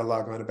called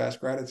Catalog of Unabashed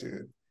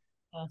Gratitude.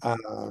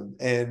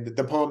 And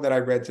the poem that I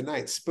read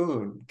tonight,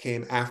 Spoon,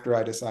 came after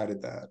I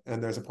decided that.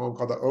 And there's a poem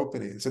called The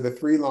Opening. So the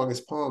 3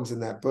 longest poems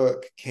in that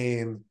book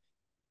came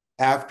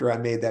after I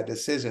made that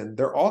decision.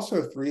 They're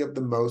also 3 of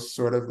the most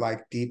sort of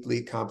like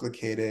deeply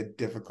complicated,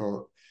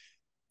 difficult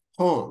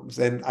poems.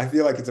 And I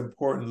feel like it's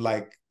important,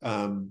 like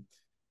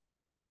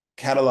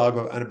Catalog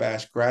of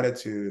Unabashed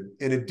Gratitude,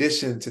 in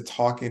addition to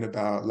talking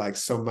about like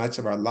so much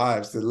of our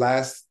lives, the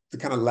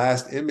kind of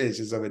last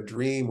image is of a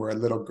dream where a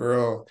little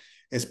girl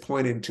is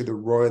pointing to the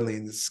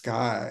roiling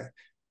sky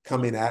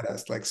coming at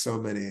us, like so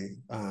many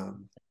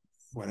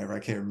whatever, I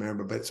can't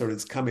remember, but sort of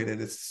it's coming, and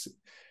it's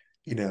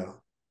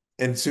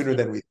and sooner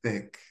than we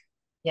think.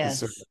 Yes.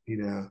 Sort of,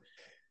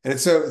 and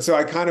so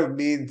I kind of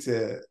mean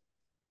that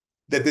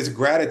this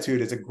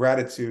gratitude is a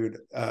gratitude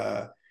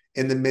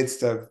in the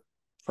midst of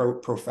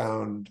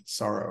profound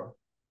sorrow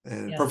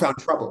and profound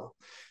trouble.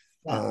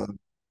 So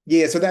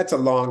that's a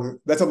long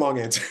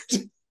answer.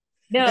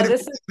 No,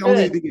 this is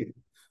good.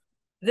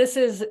 This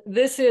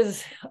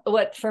is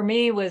what for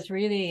me was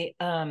really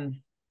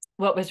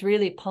what was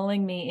really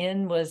pulling me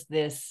in was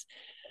this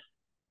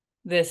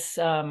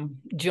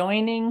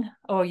joining.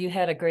 Oh, you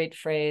had a great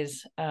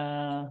phrase.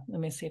 Let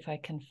me see if I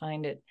can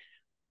find it.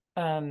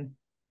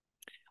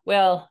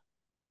 Well,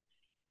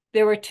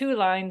 there were 2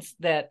 lines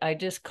that I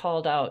just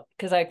called out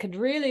because I could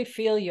really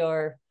feel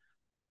your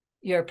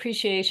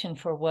appreciation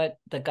for what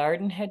the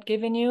garden had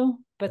given you.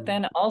 But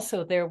then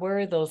also there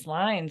were those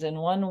lines, and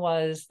one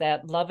was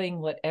that loving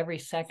what every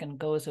second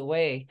goes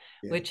away,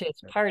 which is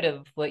part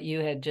of what you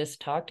had just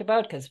talked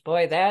about. Because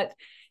boy, that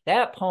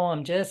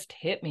poem just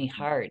hit me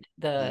hard.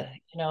 But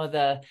you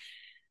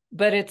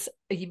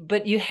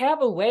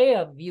have a way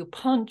of, you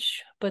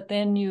punch, but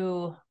then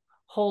you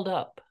hold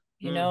up,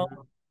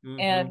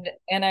 and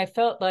I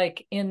felt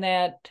like in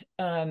that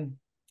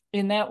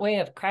way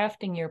of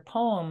crafting your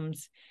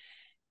poems,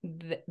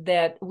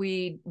 that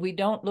we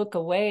don't look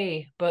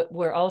away, but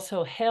we're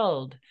also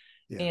held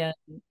in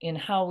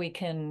how we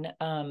can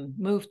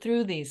move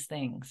through these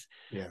things.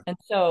 And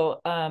so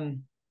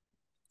and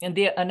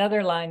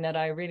another line that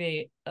I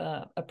really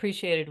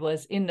appreciated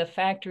was, in the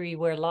factory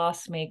where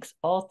loss makes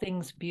all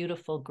things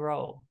beautiful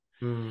grow.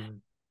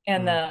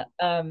 And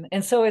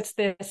so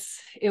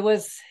it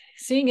was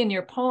seeing in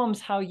your poems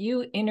how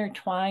you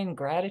intertwine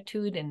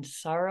gratitude and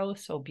sorrow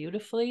so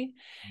beautifully,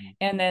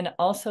 and then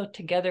also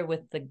together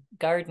with the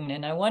garden.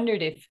 And I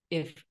wondered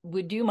if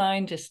would you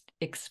mind just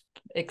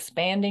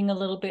expanding a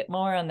little bit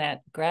more on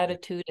that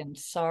gratitude and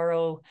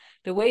sorrow,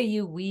 the way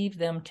you weave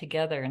them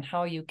together, and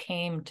how you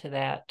came to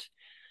that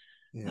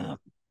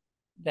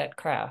that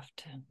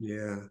craft.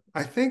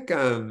 I think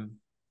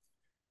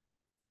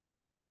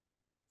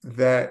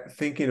that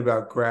thinking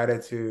about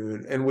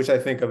gratitude, and which I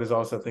think of as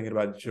also thinking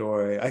about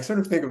joy, I sort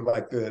of think of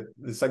like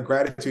it's like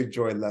gratitude,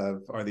 joy,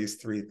 love are these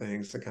 3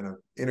 things that kind of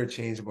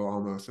interchangeable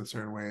almost in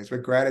certain ways.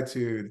 But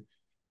gratitude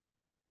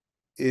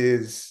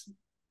is,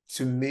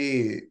 to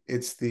me,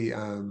 it's the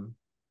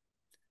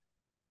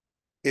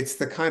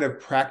kind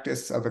of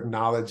practice of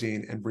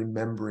acknowledging and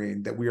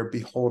remembering that we are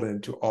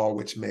beholden to all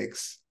which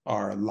makes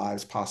our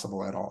lives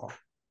possible at all.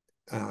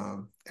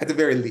 At the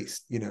very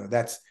least,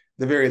 that's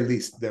the very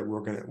least that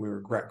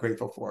we're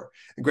grateful for,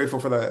 and grateful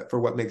for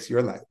what makes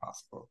your life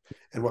possible,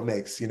 and what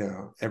makes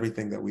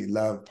everything that we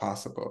love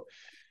possible.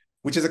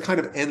 which is a kind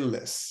of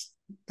endless,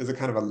 is a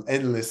kind of an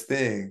endless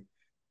thing.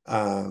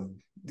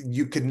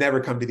 You could never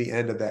come to the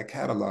end of that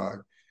catalog.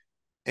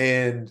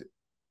 And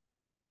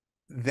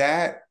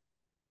that,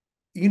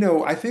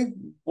 I think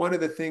one of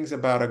the things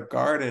about a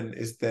garden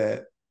is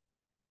that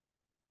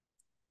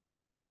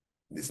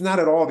it's not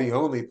at all the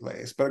only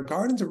place, but a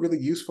garden's a really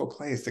useful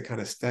place to kind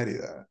of study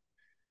that.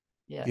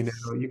 Yes.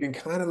 You can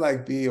kind of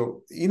like be,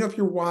 if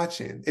you're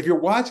watching, and if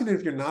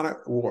you're not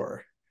at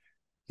war,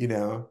 I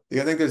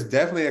think there's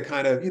definitely a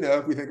kind of,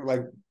 if we think of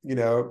like,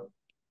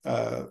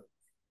 uh,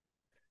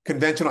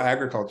 conventional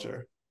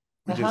agriculture,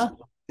 which is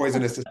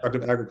poisonous,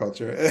 destructive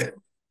agriculture.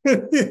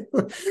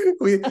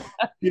 we,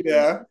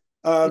 the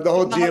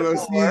whole GMO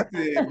seed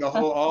thing,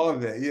 all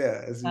of it.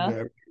 Yeah. As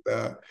you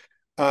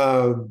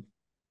know,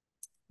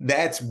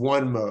 that's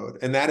one mode.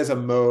 And that is a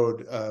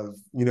mode of,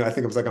 I think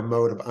it was like a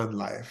mode of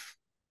unlife.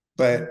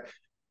 But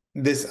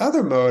this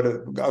other mode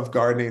of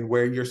gardening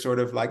where you're sort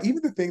of like,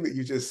 even the thing that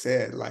you just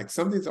said, like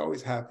something's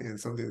always happy and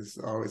something's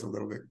always a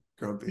little bit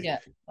grumpy. Yeah.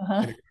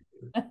 Like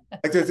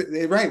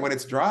right, when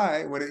it's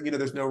dry, when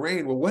there's no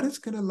rain, well, what is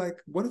gonna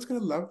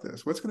love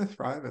this? What's gonna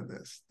thrive in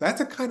this?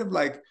 That's a kind of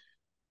like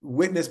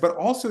witness, but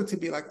also to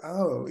be like,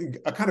 oh,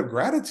 a kind of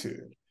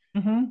gratitude.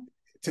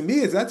 To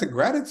me, that's a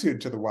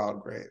gratitude to the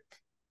wild grape.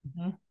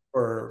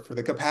 For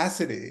the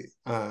capacity,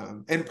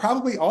 and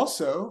probably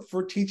also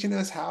for teaching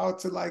us how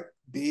to like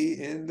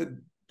be in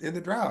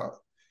the drought.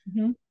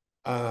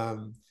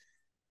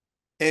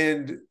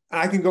 And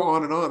I can go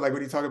on and on. Like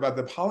when you talk about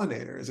the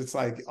pollinators, it's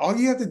like all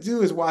you have to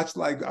do is watch.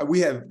 Like we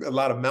have a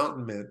lot of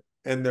mountain mint,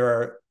 and there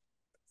are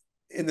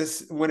in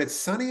this when it's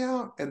sunny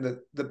out, and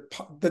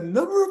the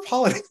number of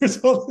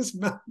pollinators on this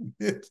mountain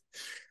mint.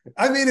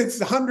 I mean, it's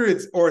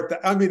hundreds,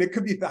 it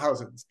could be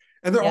thousands.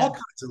 And they're all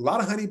kinds, a lot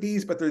of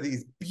honeybees, but they're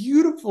these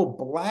beautiful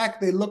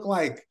black, they look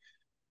like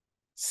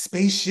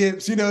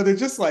spaceships, they're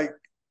just like,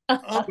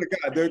 oh my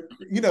God, they're,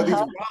 these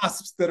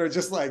wasps that are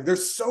just like, they're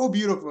so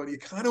beautiful. And you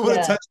kind of want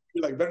to touch them,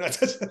 you're like, better not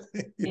touch that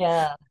thing.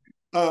 Yeah.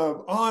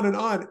 On and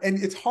on.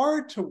 And it's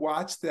hard to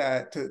watch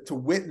that, to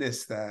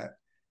witness that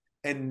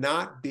and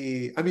not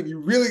be, you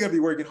really got to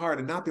be working hard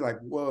and not be like,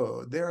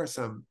 whoa, there are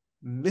some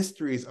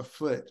mysteries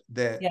afoot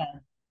that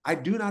I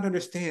do not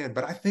understand,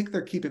 but I think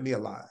they're keeping me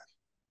alive.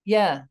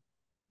 Yeah.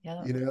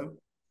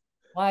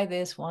 Why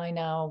this? Why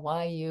now?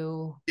 Why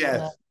you?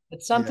 Yes.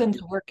 But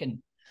something's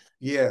working.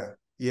 Yeah.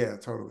 Yeah,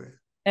 totally.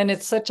 And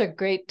it's such a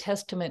great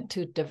testament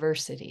to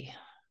diversity.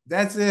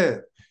 That's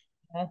it.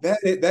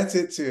 That's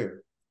it too.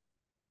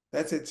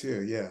 That's it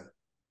too. Yeah.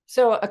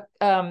 So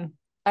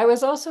I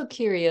was also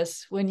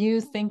curious, when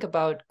you think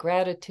about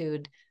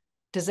gratitude,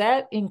 does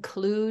that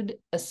include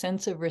a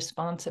sense of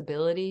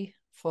responsibility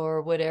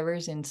for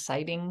whatever's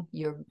inciting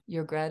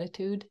your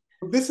gratitude?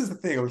 This is the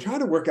thing. I'm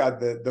trying to work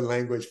out the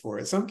language for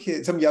it. Some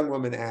young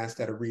woman asked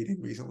at a reading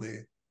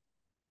recently.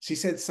 She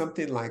said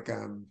something like,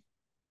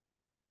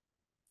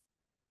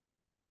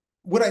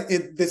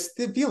 this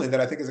feeling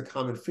that I think is a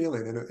common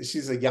feeling. And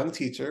she's a young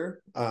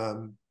teacher,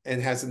 and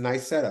has a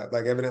nice setup.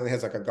 Like evidently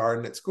has like a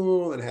garden at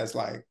school and has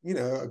like,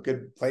 a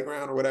good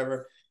playground or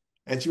whatever.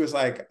 And she was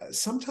like,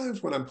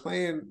 sometimes when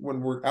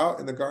we're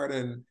out in the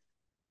garden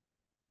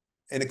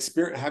and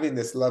having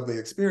this lovely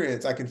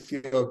experience, I can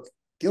feel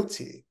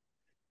guilty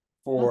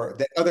for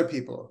that other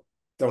people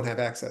don't have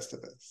access to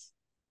this.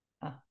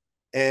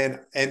 And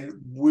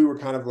we were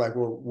kind of like,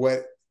 well,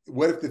 what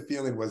if the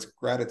feeling was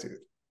gratitude?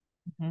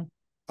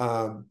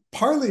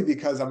 Partly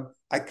because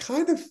I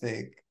kind of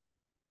think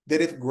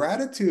that if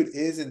gratitude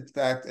is in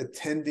fact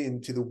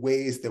attending to the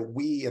ways that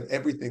we and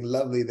everything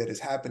lovely that is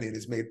happening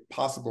is made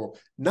possible,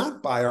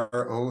 not by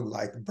our own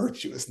like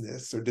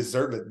virtuousness or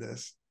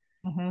deservedness,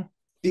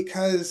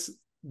 because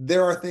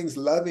there are things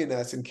loving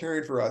us and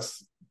caring for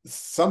us,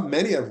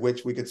 many of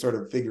which we could sort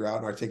of figure out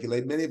and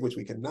articulate, many of which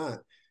we cannot.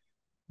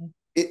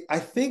 I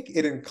think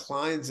it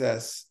inclines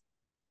us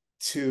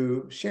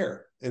to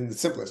share in the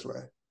simplest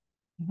way.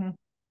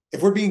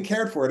 If we're being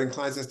cared for, it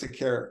inclines us to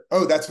care.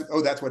 Oh,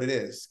 that's what it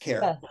is.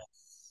 Care.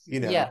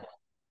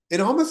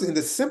 And almost in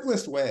the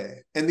simplest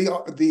way. And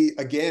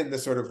the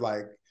sort of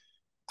like,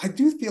 I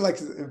do feel like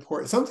it's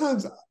important.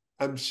 Sometimes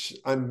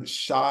I'm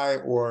shy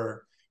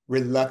or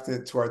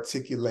reluctant to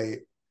articulate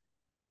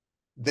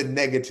the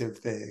negative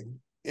thing,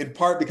 in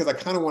part because I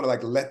kind of want to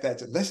like let that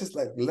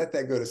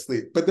go to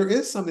sleep. But there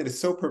is something that's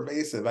so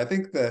pervasive. I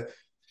think the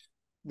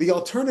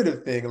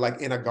alternative thing, like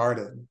in a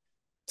garden,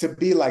 to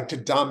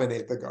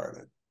dominate the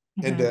garden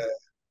and to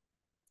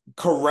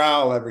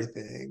corral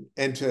everything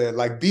and to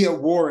like be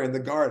at war in the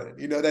garden,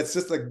 that's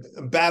just like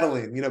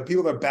battling.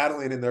 People are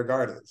battling in their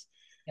gardens,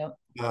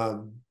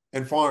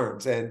 and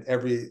farms and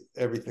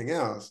everything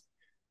else.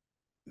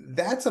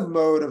 That's a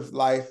mode of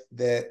life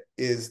that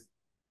is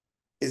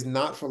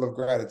not full of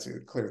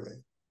gratitude, clearly.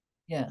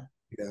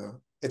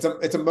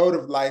 It's a mode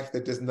of life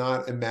that does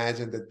not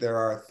imagine that there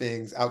are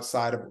things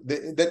outside of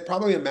that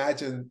probably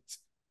imagines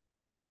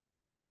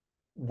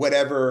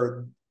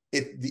whatever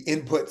the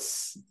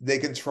inputs they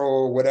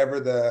control, whatever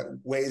the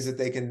ways that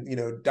they can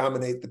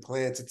dominate the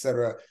plants,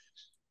 etc.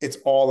 It's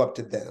all up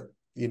to them.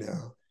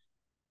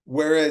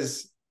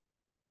 Whereas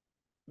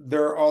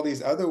there are all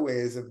these other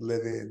ways of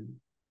living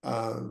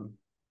and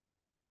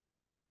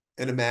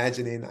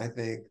imagining, I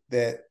think,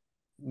 that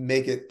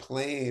make it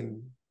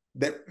plain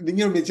that, you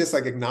know, just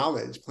like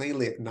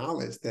plainly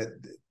acknowledge that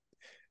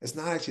it's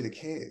not actually the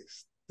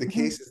case. The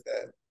case is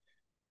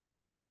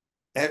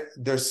that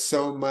there's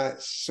so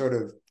much sort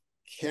of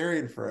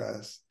caring for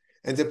us.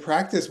 And to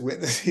practice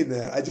witnessing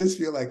that, I just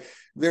feel like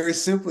very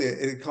simply,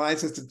 it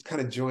inclines us to kind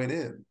of join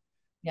in.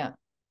 Yeah.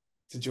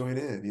 To join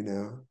in, you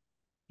know?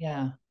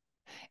 Yeah.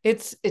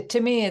 To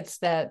me, it's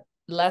that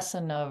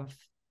lesson of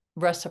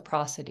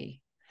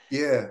reciprocity.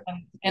 Yeah.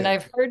 And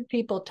I've heard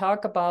people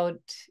talk about,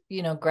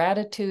 you know,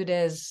 gratitude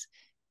as,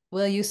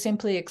 well, you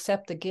simply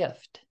accept the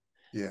gift.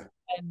 Yeah.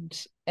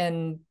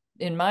 And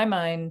in my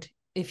mind,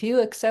 if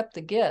you accept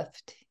the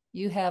gift,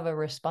 you have a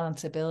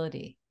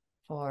responsibility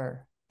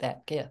for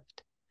that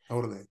gift.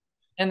 Totally.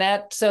 And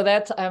so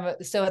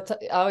it's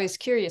always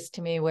curious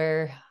to me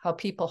how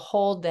people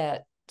hold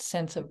that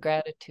sense of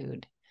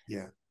gratitude.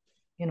 Yeah.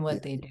 In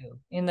what they do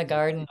in the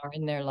garden or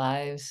in their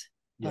lives.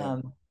 Yeah.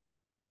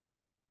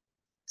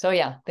 So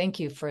yeah, thank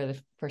you for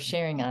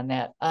sharing on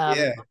that.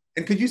 Yeah.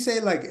 And could you say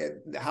like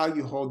how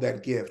you hold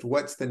that gift?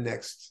 What's the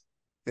next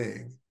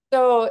thing?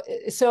 So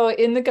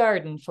in the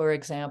garden, for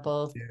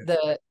example,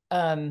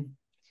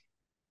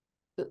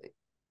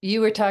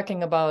 you were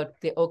talking about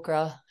the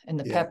okra and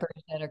the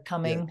peppers that are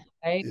coming,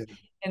 right? Yeah.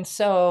 And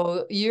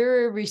so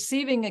you're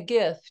receiving a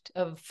gift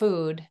of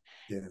food,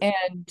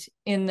 and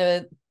in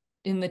the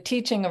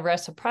teaching of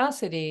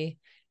reciprocity,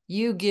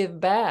 you give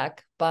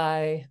back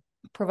by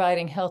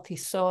providing healthy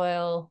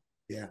soil,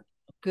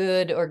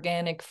 good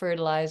organic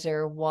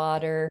fertilizer,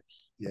 water,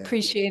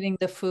 appreciating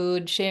the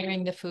food,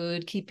 sharing the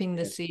food, keeping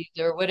the seeds,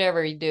 or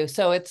whatever you do.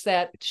 So it's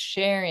that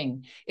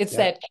sharing. It's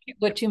that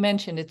what you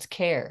mentioned, it's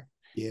care.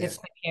 It's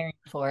the caring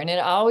for. And it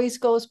always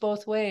goes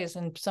both ways.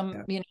 And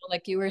you know,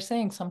 like you were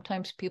saying,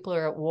 sometimes people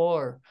are at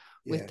war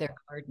with their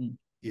garden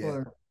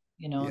or,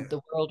 you know, the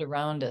world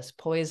around us,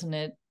 poison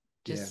it,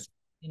 just,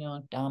 you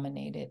know,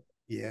 dominate it.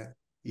 Yeah.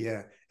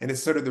 Yeah. And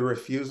it's sort of the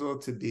refusal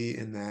to be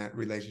in that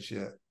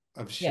relationship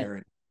of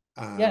sharing.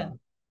 And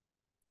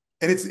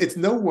it's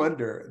no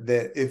wonder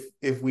that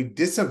if we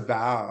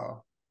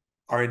disavow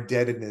our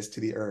indebtedness to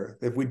the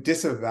earth, if we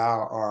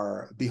disavow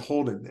our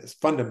beholdenness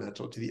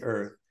fundamental to the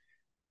earth,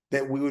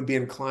 that we would be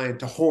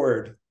inclined to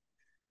hoard.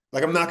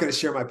 Like, I'm not going to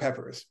share my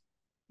peppers.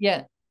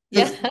 Yeah.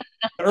 The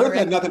earth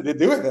had nothing to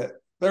do with it.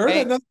 The earth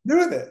had nothing to do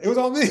with it. It was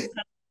all me.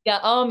 Yeah,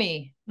 all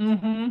me.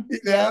 Mm-hmm.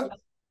 Yeah.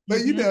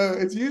 But you know,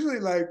 it's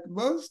usually like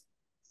most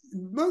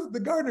of the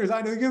gardeners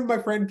I know. Even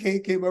my friend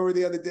Kate came over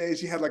the other day.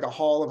 She had like a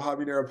haul of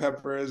habanero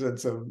peppers and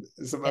some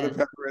other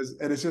peppers,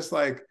 and it's just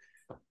like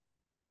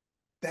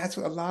that's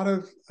a lot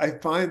of. I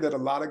find that a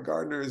lot of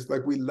gardeners,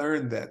 like, we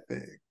learned that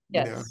thing.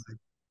 You know, like,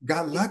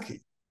 got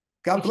lucky.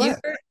 God bless.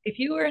 If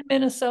you were in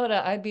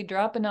Minnesota, I'd be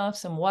dropping off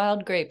some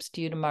wild grapes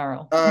to you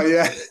tomorrow. Oh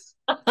yeah.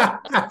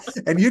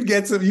 And you'd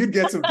get some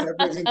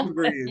peppers and some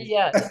greens.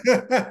 Yeah.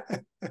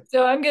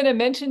 So I'm going to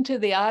mention to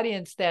the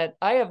audience that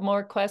I have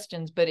more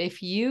questions, but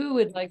if you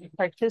would like to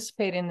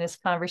participate in this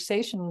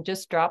conversation,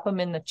 just drop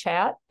them in the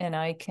chat and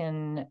I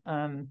can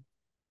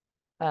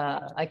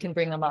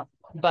bring them up.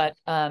 But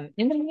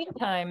in the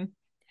meantime,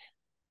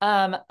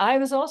 I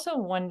was also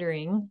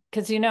wondering,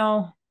 because, you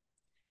know,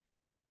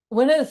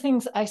 one of the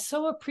things I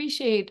so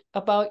appreciate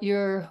about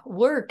your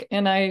work,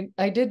 and I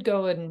did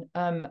go and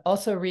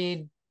also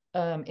read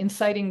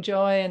Inciting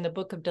Joy and the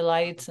Book of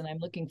Delights, and I'm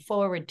looking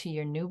forward to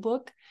your new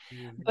book.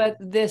 Mm-hmm. But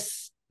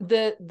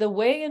the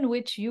way in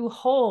which you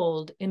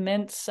hold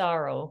immense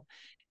sorrow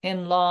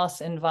and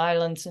loss and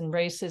violence and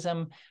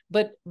racism,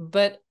 but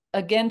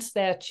against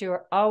that,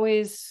 you're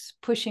always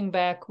pushing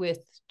back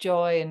with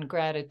joy and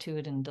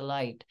gratitude and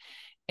delight.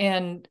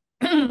 And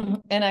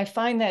I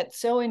find that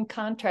so in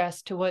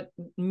contrast to what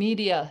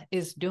media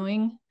is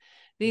doing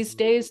these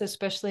days,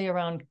 especially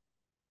around,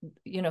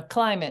 you know,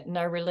 climate and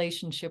our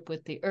relationship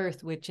with the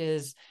earth, which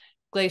is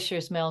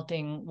glaciers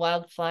melting,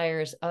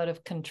 wildfires out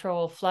of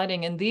control,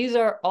 flooding. And these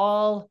are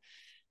all,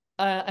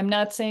 I'm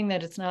not saying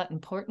that it's not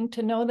important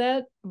to know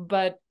that,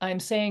 but I'm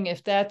saying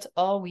if that's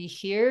all we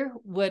hear,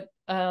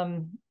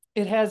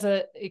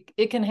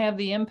 it can have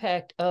the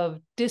impact of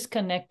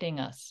disconnecting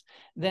us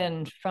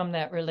then from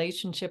that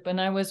relationship. And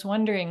I was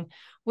wondering,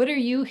 what are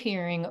you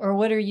hearing or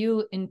what are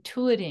you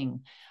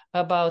intuiting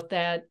about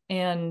that?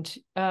 And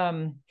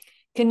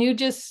can you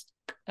just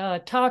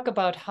talk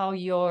about how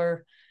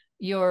your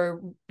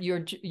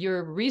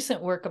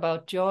recent work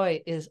about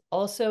joy is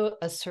also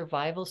a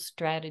survival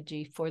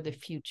strategy for the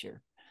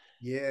future?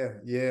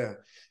 Yeah.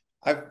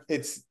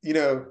 It's, you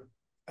know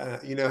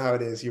how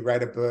it is. You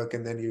write a book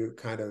and then you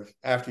kind of,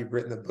 after you've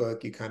written the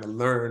book, you kind of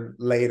learn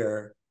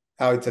later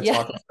how to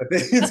talk about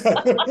things.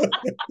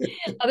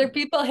 Other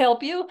people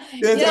help you.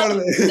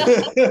 Totally.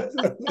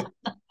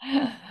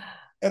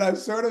 And I've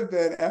sort of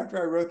been,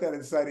 after I wrote that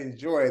Inciting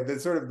Joy, the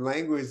sort of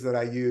language that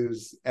I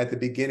use at the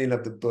beginning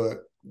of the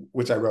book,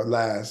 which I wrote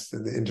last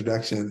in the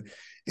introduction,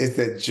 is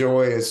that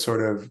joy is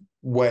sort of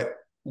what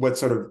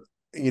sort of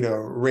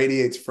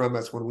radiates from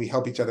us when we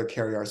help each other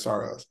carry our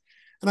sorrows.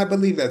 And I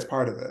believe that's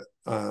part of it.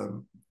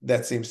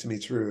 That seems to me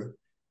true.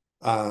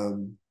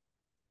 And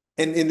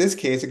in this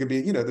case, it could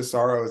be, the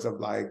sorrows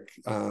of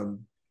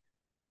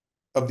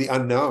of the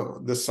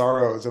unknown, the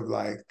sorrows of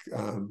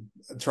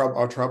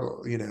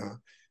trouble,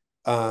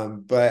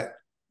 but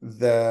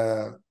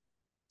the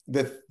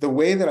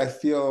way that I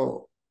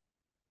feel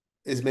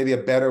is maybe a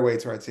better way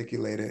to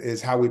articulate it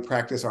is how we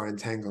practice our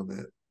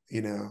entanglement,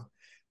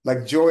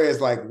 like joy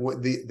is like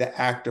the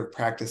act of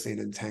practicing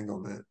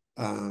entanglement,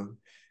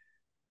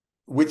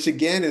 which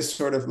again is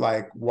sort of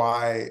like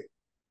why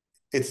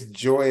it's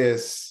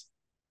joyous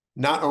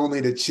not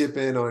only to chip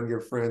in on your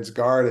friend's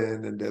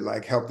garden and to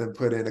like help them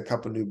put in a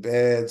couple new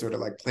beds or to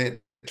like plant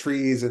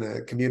trees in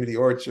a community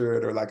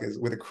orchard or like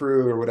with a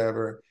crew or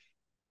whatever,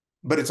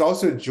 but it's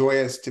also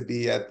joyous to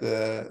be at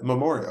the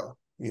memorial.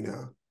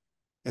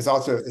 It's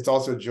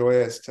also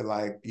joyous to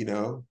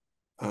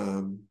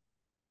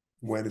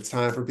when it's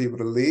time for people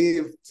to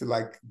leave, to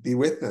like be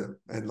with them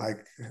and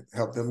like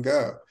help them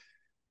go.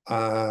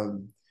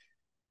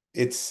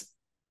 It's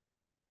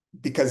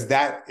because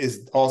that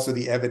is also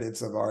the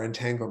evidence of our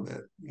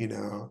entanglement,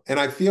 and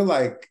I feel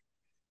like,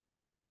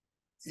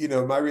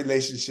 my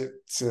relationship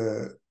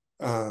to,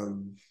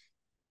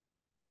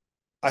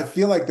 I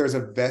feel like there's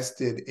a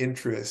vested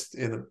interest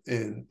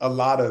in a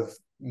lot of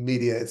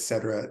media, et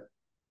cetera,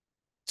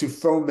 to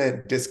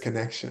foment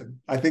disconnection.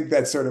 I think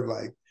that's sort of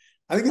like,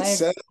 I think it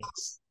says,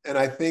 and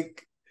I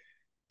think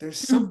there's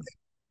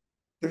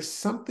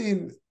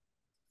something,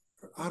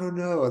 I don't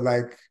know,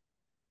 like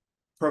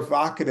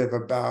provocative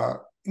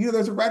about,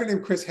 there's a writer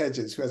named Chris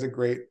Hedges who has a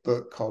great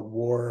book called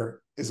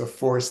War is a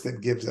Force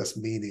That Gives Us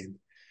Meaning.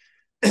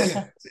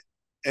 And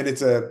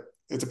it's a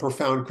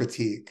profound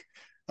critique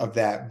of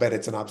that, but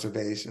it's an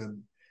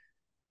observation.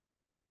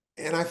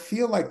 And I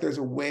feel like there's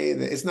a way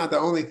that it's not the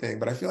only thing,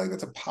 but I feel like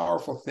that's a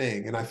powerful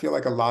thing. And I feel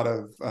like a lot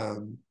of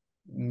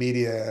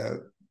media,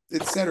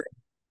 et cetera,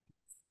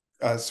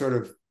 sort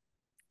of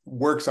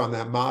works on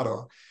that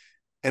model.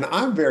 And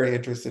I'm very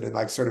interested in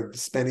like sort of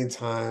spending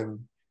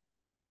time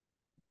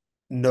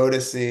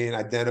noticing,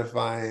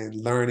 identifying,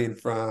 learning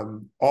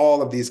from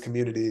all of these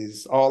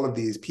communities, all of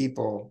these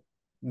people,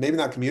 maybe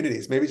not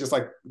communities, maybe just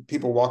like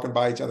people walking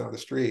by each other on the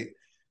street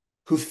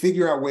who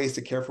figure out ways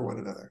to care for one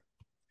another,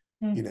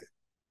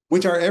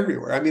 which are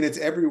everywhere. I mean, it's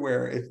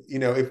everywhere.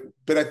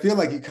 But I feel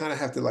like you kind of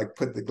have to like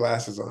put the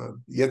glasses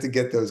on. You have to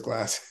get those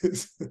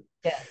glasses.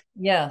 Yeah.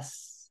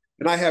 Yes.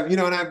 And I have,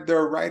 there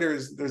are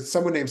writers, there's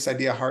someone named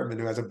Saidiya Hartman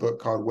who has a book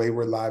called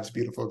Wayward Lives,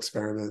 Beautiful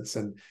Experiments.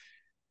 And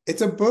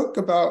it's a book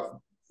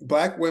about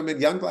Black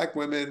women, young Black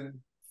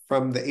women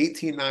from the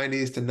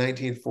 1890s to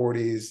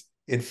 1940s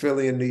in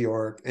Philly and New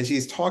York. And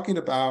she's talking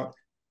about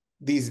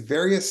these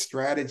various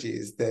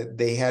strategies that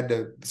they had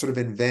to sort of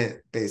invent,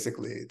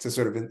 basically, to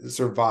sort of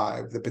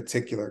survive the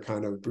particular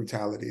kind of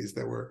brutalities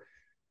that were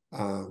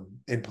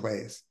in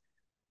place.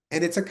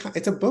 And it's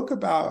a book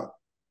about,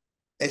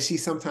 as she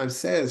sometimes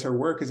says, her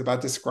work is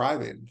about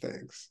describing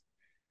things.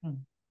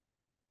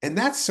 And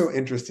that's so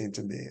interesting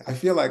to me. I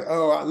feel like,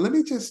 let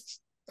me just,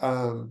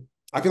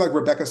 I feel like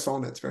Rebecca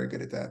Solnit's very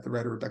good at that, the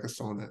writer Rebecca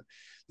Solnit.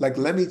 Like,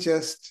 let me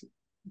just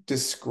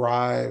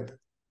describe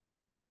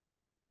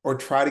or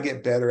try to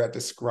get better at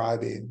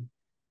describing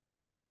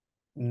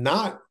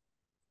not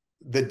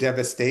the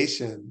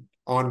devastation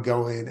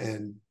ongoing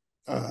and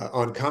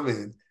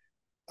oncoming.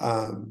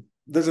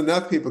 There's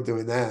enough people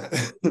doing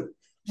that.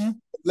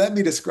 Let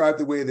me describe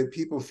the way that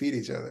people feed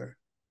each other.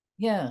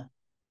 Yeah.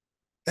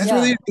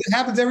 It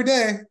happens every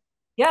day.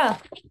 Yeah.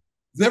 It's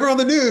never on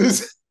the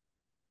news.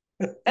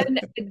 And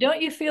don't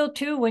you feel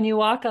too when you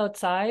walk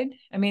outside?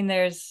 I mean,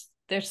 there's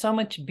so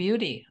much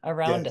beauty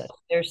around us.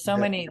 There's so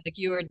many, like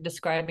you were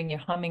describing your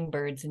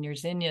hummingbirds and your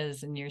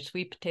zinnias and your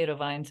sweet potato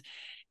vines.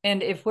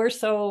 And if we're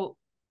so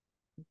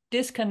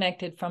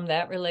disconnected from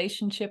that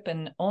relationship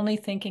and only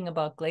thinking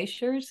about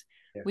glaciers,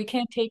 we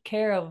can't take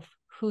care of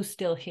who's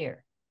still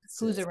here,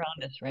 who's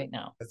around us right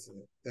now. That's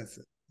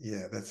it.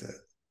 Yeah, that's it.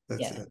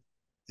 That's it.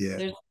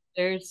 Yeah.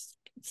 There's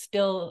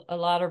still a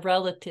lot of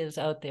relatives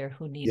out there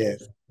who need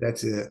us.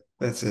 That's it.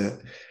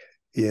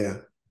 Yeah.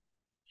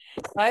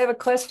 I have a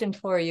question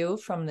for you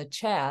from the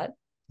chat.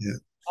 Yeah.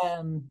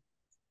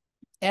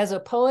 As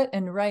a poet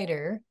and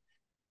writer,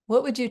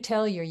 what would you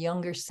tell your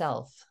younger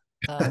self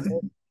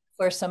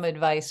for some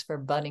advice for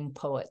budding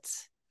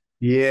poets?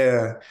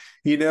 Yeah.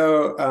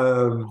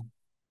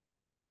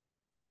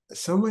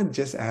 Someone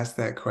just asked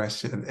that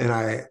question,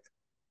 and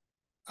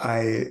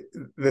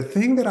the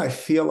thing that I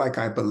feel like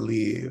I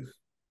believe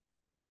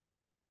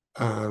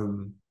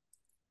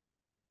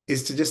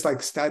is to just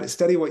like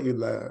study what you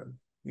love,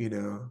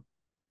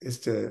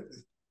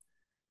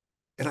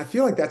 and I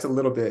feel like that's a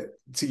little bit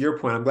to your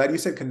point. I'm glad you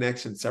said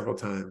connection several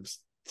times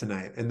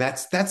tonight. And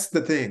that's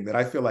the thing that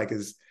I feel like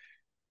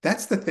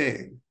that's the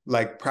thing,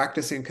 like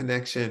practicing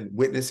connection,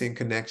 witnessing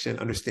connection,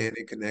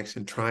 understanding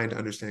connection, trying to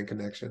understand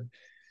connection,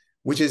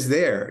 which is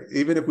there,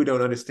 even if we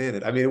don't understand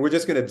it. I mean, we're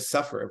just going to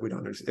suffer if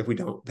we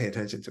don't pay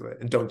attention to it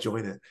and don't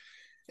join it.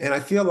 And I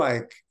feel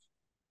like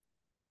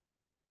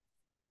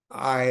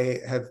I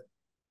have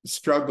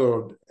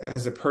struggled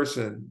as a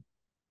person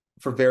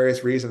for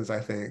various reasons, I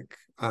think,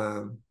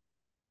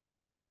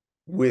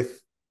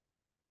 with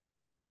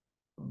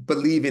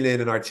believing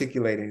in and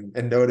articulating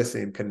and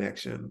noticing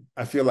connection.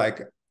 I feel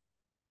like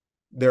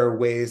there are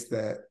ways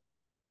that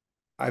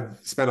I've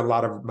spent a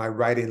lot of my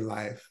writing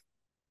life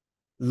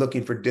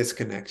looking for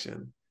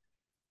disconnection.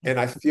 And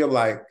I feel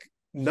like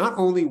not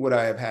only would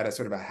I have had a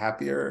sort of a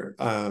happier,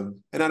 and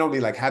I don't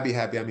mean like happy,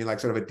 I mean like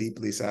sort of a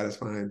deeply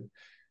satisfying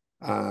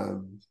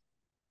um,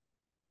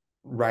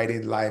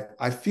 writing life.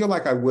 I feel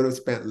like I would have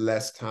spent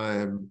less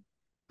time.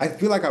 I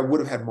feel like I would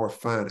have had more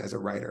fun as a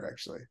writer,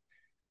 actually.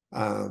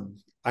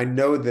 I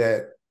know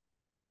that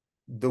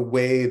the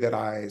way that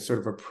I sort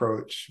of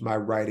approach my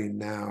writing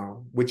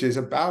now, which is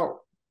about,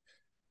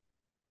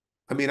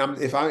 I mean,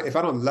 if I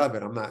don't love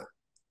it,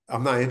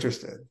 I'm not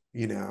interested,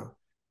 you know.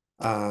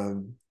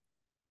 Um,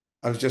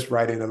 I was just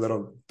writing a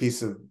little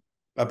piece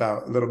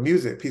about a little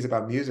music, piece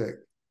about music.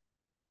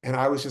 And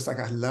I was just like,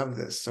 I love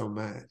this so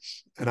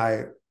much. And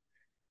I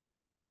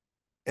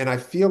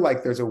feel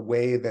like there's a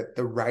way that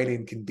the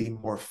writing can be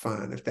more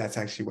fun if that's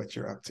actually what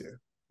you're up to.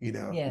 You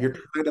know, Yeah. you're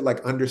trying to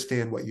like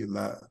understand what you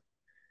love.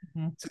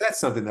 Mm-hmm. So that's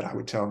something that I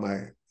would tell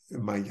my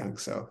young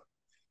self.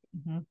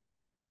 Mm-hmm.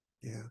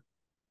 Yeah.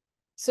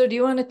 So do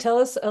you want to tell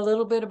us a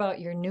little bit about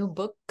your new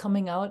book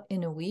coming out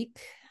in a week?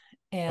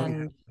 Oh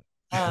yeah.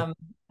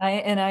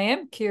 And I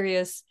am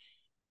curious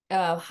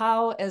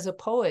how, as a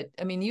poet,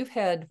 I mean, you've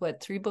had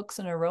what, 3 books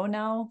in a row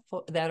now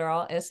that are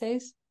all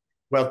essays?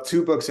 Well,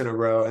 2 books in a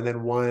row, and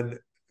then one. Is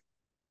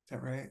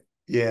that right?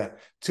 Yeah,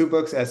 2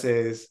 books,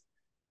 essays,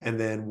 and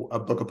then a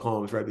book of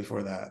poems right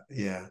before that.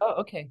 Yeah, Oh,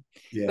 okay.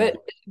 yeah.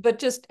 But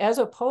just as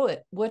a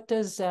poet, what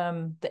does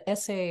the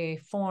essay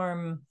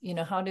form,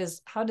 how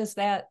does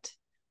that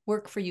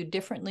work for you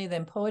differently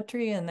than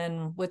poetry? And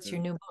then what's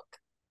your new book?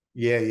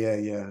 Yeah, yeah,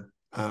 yeah.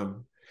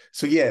 Um,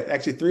 so yeah,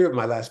 actually 3 of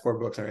my last 4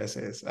 books are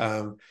essays.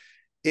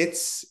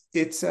 It's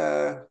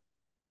I,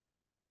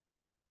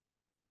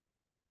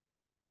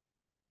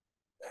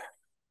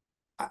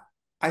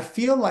 I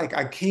feel like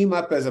I came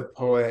up as a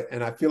poet,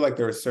 and I feel like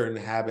there are certain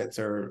habits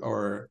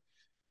or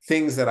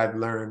things that I've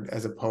learned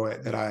as a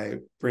poet that I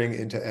bring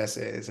into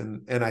essays.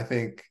 And I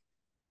think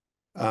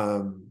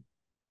um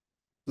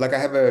like I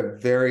have a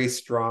very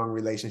strong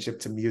relationship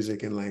to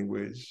music and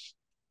language.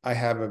 I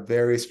have a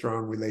very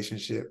strong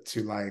relationship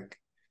to like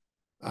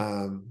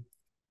um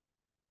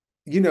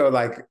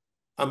like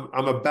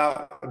I'm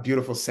about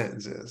beautiful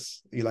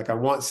sentences. Like I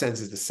want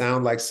sentences to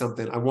sound like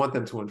something. I want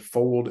them to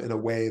unfold in a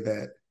way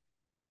that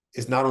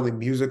is not only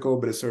musical,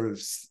 but it's sort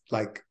of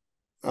like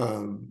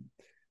um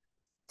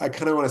I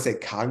kind of want to say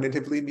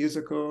cognitively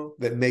musical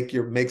that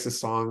makes a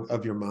song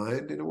of your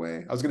mind in a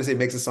way. I was going to say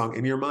makes a song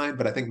in your mind,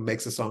 but I think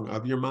makes a song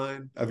of your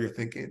mind, of your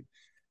thinking.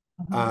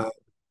 Mhm. Uh,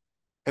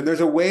 and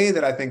there's a way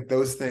that I think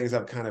those things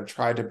I've kind of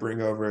tried to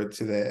bring over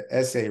to the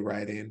essay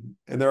writing.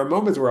 And there are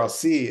moments where I'll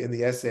see in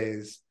the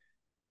essays,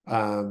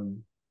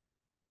 um,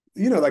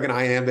 like an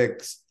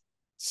iambic,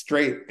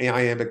 straight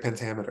iambic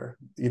pentameter,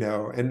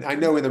 and I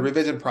know in the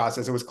revision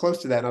process, it was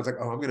close to that. And I was like,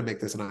 oh, I'm going to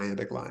make this an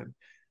iambic line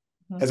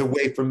Mhm. as a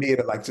way for me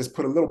to like just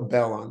put a little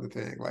bell on the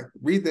thing, like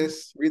read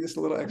this a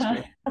little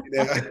extra.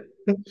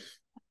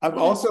 I'm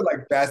also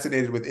like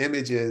fascinated with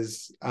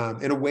images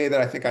in a way that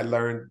I think I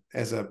learned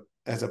as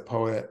a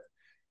poet.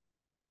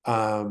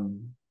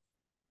 Um,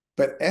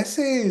 but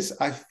essays,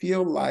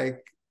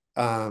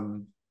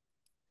 um,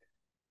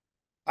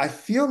 I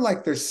feel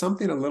like there's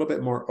something a little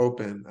bit more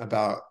open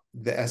about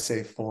the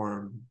essay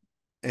form.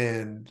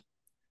 And,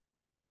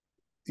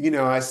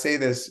 I say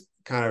this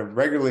kind of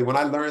regularly. When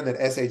I learned that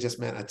essay just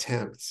meant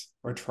attempt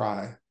or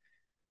try,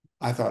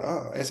 I thought,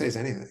 oh, essay is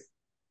anything.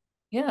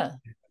 Yeah.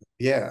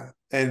 Yeah.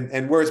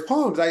 And whereas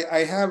poems,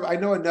 I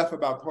know enough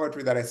about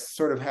poetry that I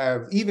sort of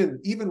have,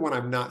 even when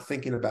I'm not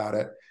thinking about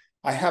it,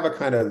 I have a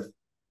kind of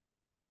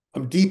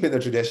I'm deep in the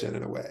tradition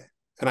in a way.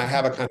 And I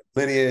have a kind of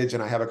lineage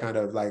and I have a kind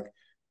of like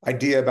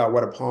idea about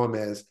what a poem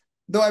is.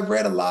 Though I've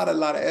read a lot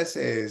of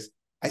essays,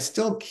 I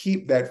still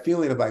keep that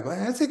feeling of like, well,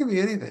 essay can be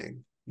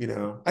anything.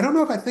 I don't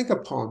know if I think a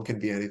poem can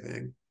be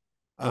anything.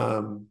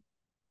 Um,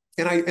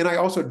 and I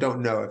also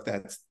don't know if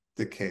that's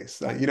the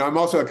case. I'm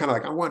also kind of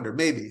like, I wonder,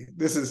 maybe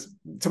this is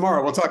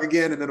tomorrow. We'll talk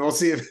again, and then we'll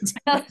see if it's.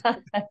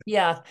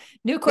 Yeah.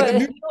 But the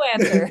New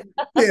answer.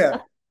 new, yeah.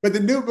 But the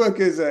new book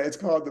is it's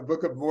called The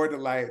Book of More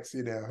Delights.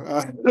 And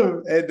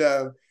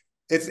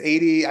it's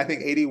 80, I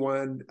think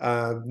 81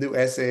 new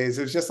essays.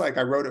 It was just like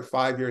I wrote it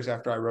 5 years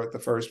after I wrote the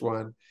first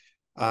one.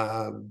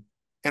 Um,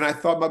 and I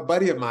thought my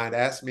buddy of mine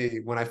asked me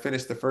when I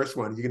finished the first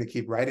one, "You're going to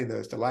keep writing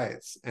those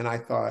delights?" And I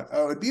thought,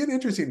 oh, it'd be an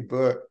interesting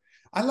book.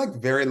 I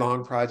like very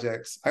long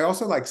projects. I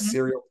also like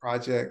serial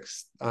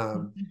projects,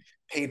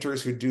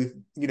 painters who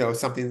do,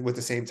 something with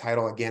the same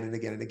title again and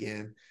again and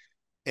again.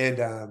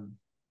 And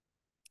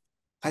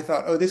I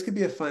thought, oh, this could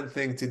be a fun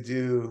thing to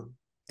do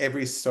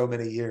every so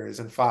many years.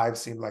 And 5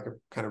 seemed like a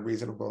kind of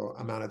reasonable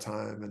amount of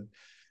time. And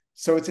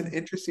so it's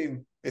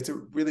a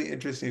really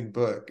interesting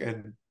book.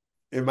 And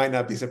it might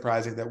not be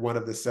surprising that one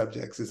of the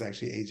subjects is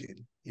actually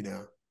aging.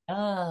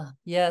 Ah,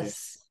 Yeah.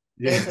 yes.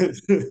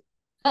 There's Yeah.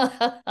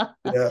 a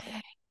Yeah.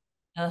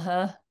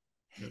 uh-huh.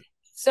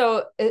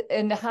 So,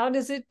 and how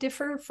does it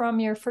differ from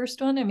your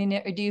first one? I mean,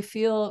 do you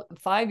feel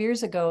 5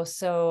 years ago,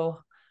 so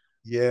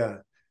Yeah.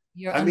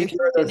 your I mean,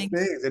 there are those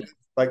understanding? things.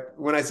 Like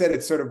when I said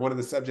it's sort of one of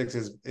the subjects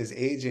is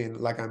aging,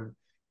 like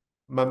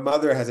my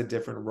mother has a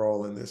different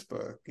role in this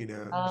book. You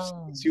know,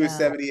 Oh, she was yeah,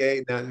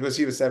 78 now. Well,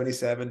 she was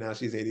 77. Now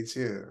she's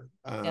 82.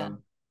 yeah,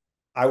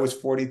 I was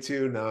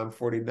 42. Now I'm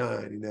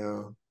 49. You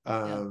know,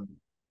 yeah,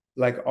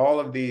 like all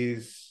of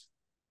these,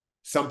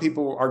 some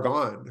people are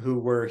gone who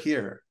were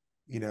here.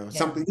 You know, yeah.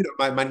 something. You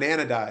know, my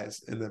nana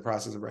dies in the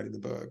process of writing the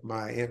book.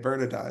 My aunt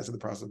Berna dies in the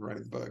process of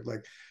writing the book.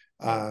 Like,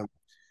 Yeah. um,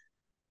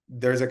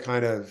 there's a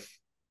kind of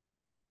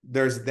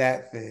there's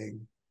that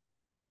thing.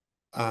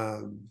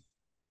 Um,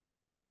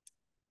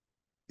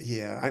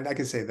 yeah, I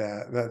can say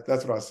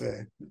that's what I'll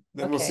say.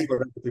 Then we'll see Okay.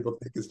 what other people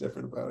think is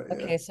different about it.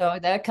 Yeah. Okay. So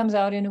that comes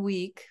out in a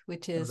week,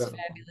 which Comes is out.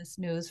 fabulous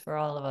news for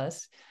all of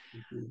us.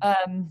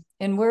 Mhm.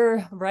 And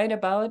we're right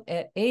about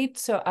at 8.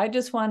 So I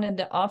just wanted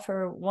to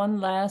offer one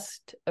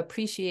last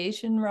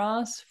appreciation,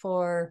 Ross,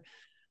 for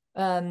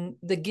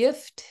the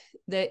gift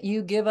that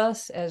you give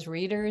us as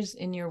readers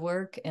in your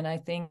work. And I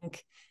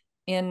think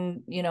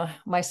in,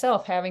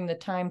 myself having the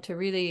time to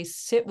really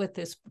sit with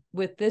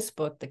this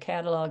book, The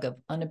Catalog of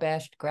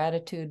Unabashed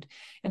Gratitude,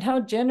 and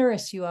how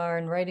generous you are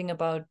in writing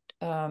about,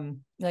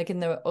 like in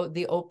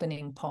the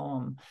opening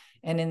poem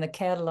and in the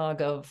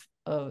catalog of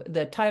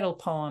the title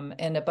poem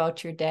and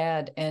about your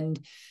dad. And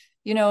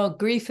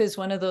grief is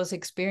one of those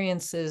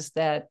experiences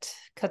that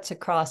cuts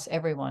across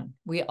everyone.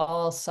 We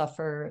all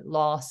suffer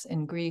loss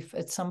and grief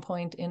at some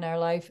point in our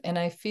life. And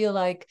I feel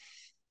like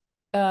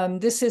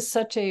this is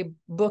such a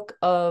book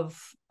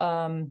of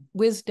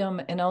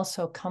wisdom and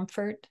also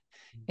comfort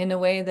in a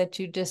way that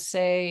you just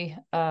say,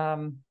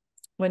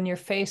 when you're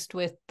faced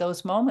with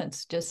those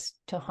moments, just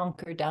to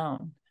hunker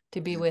down,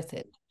 to be Yeah, with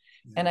it.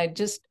 And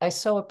yeah. I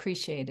so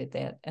appreciated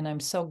that. And I'm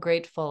so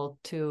grateful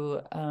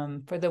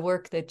for the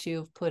work that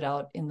you've put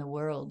out in the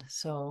world.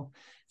 So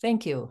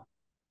thank you.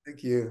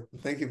 Thank you.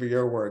 Thank you for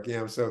your work.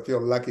 Yeah, I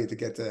feel lucky to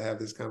get to have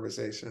this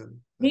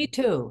conversation. Me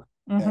too.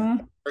 Yeah,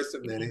 Mm-hmm. first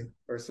of many.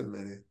 First of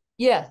many.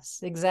 Yes,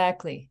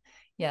 exactly.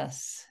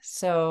 Yes.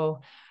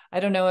 So I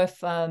don't know if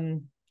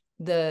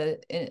the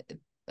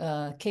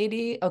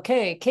Katie,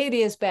 okay,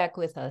 Katie is back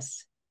with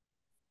us.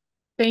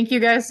 Thank you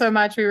guys so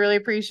much. We really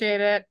appreciate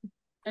it.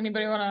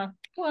 Anybody want to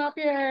clap?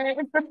 Yay.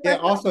 Yeah,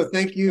 also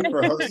thank you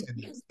for hosting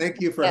this.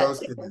 Thank you for Yes.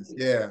 hosting this.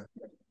 Yeah.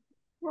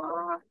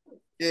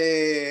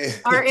 Yay.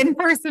 Our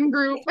in-person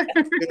group.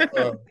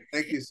 Beautiful.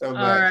 Thank you so All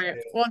much. right.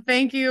 Yeah, Well,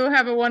 thank you.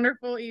 Have a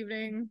wonderful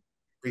evening.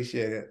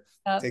 appreciate it.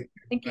 Take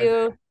Thank care. Bye.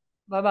 you.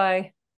 Bye-bye.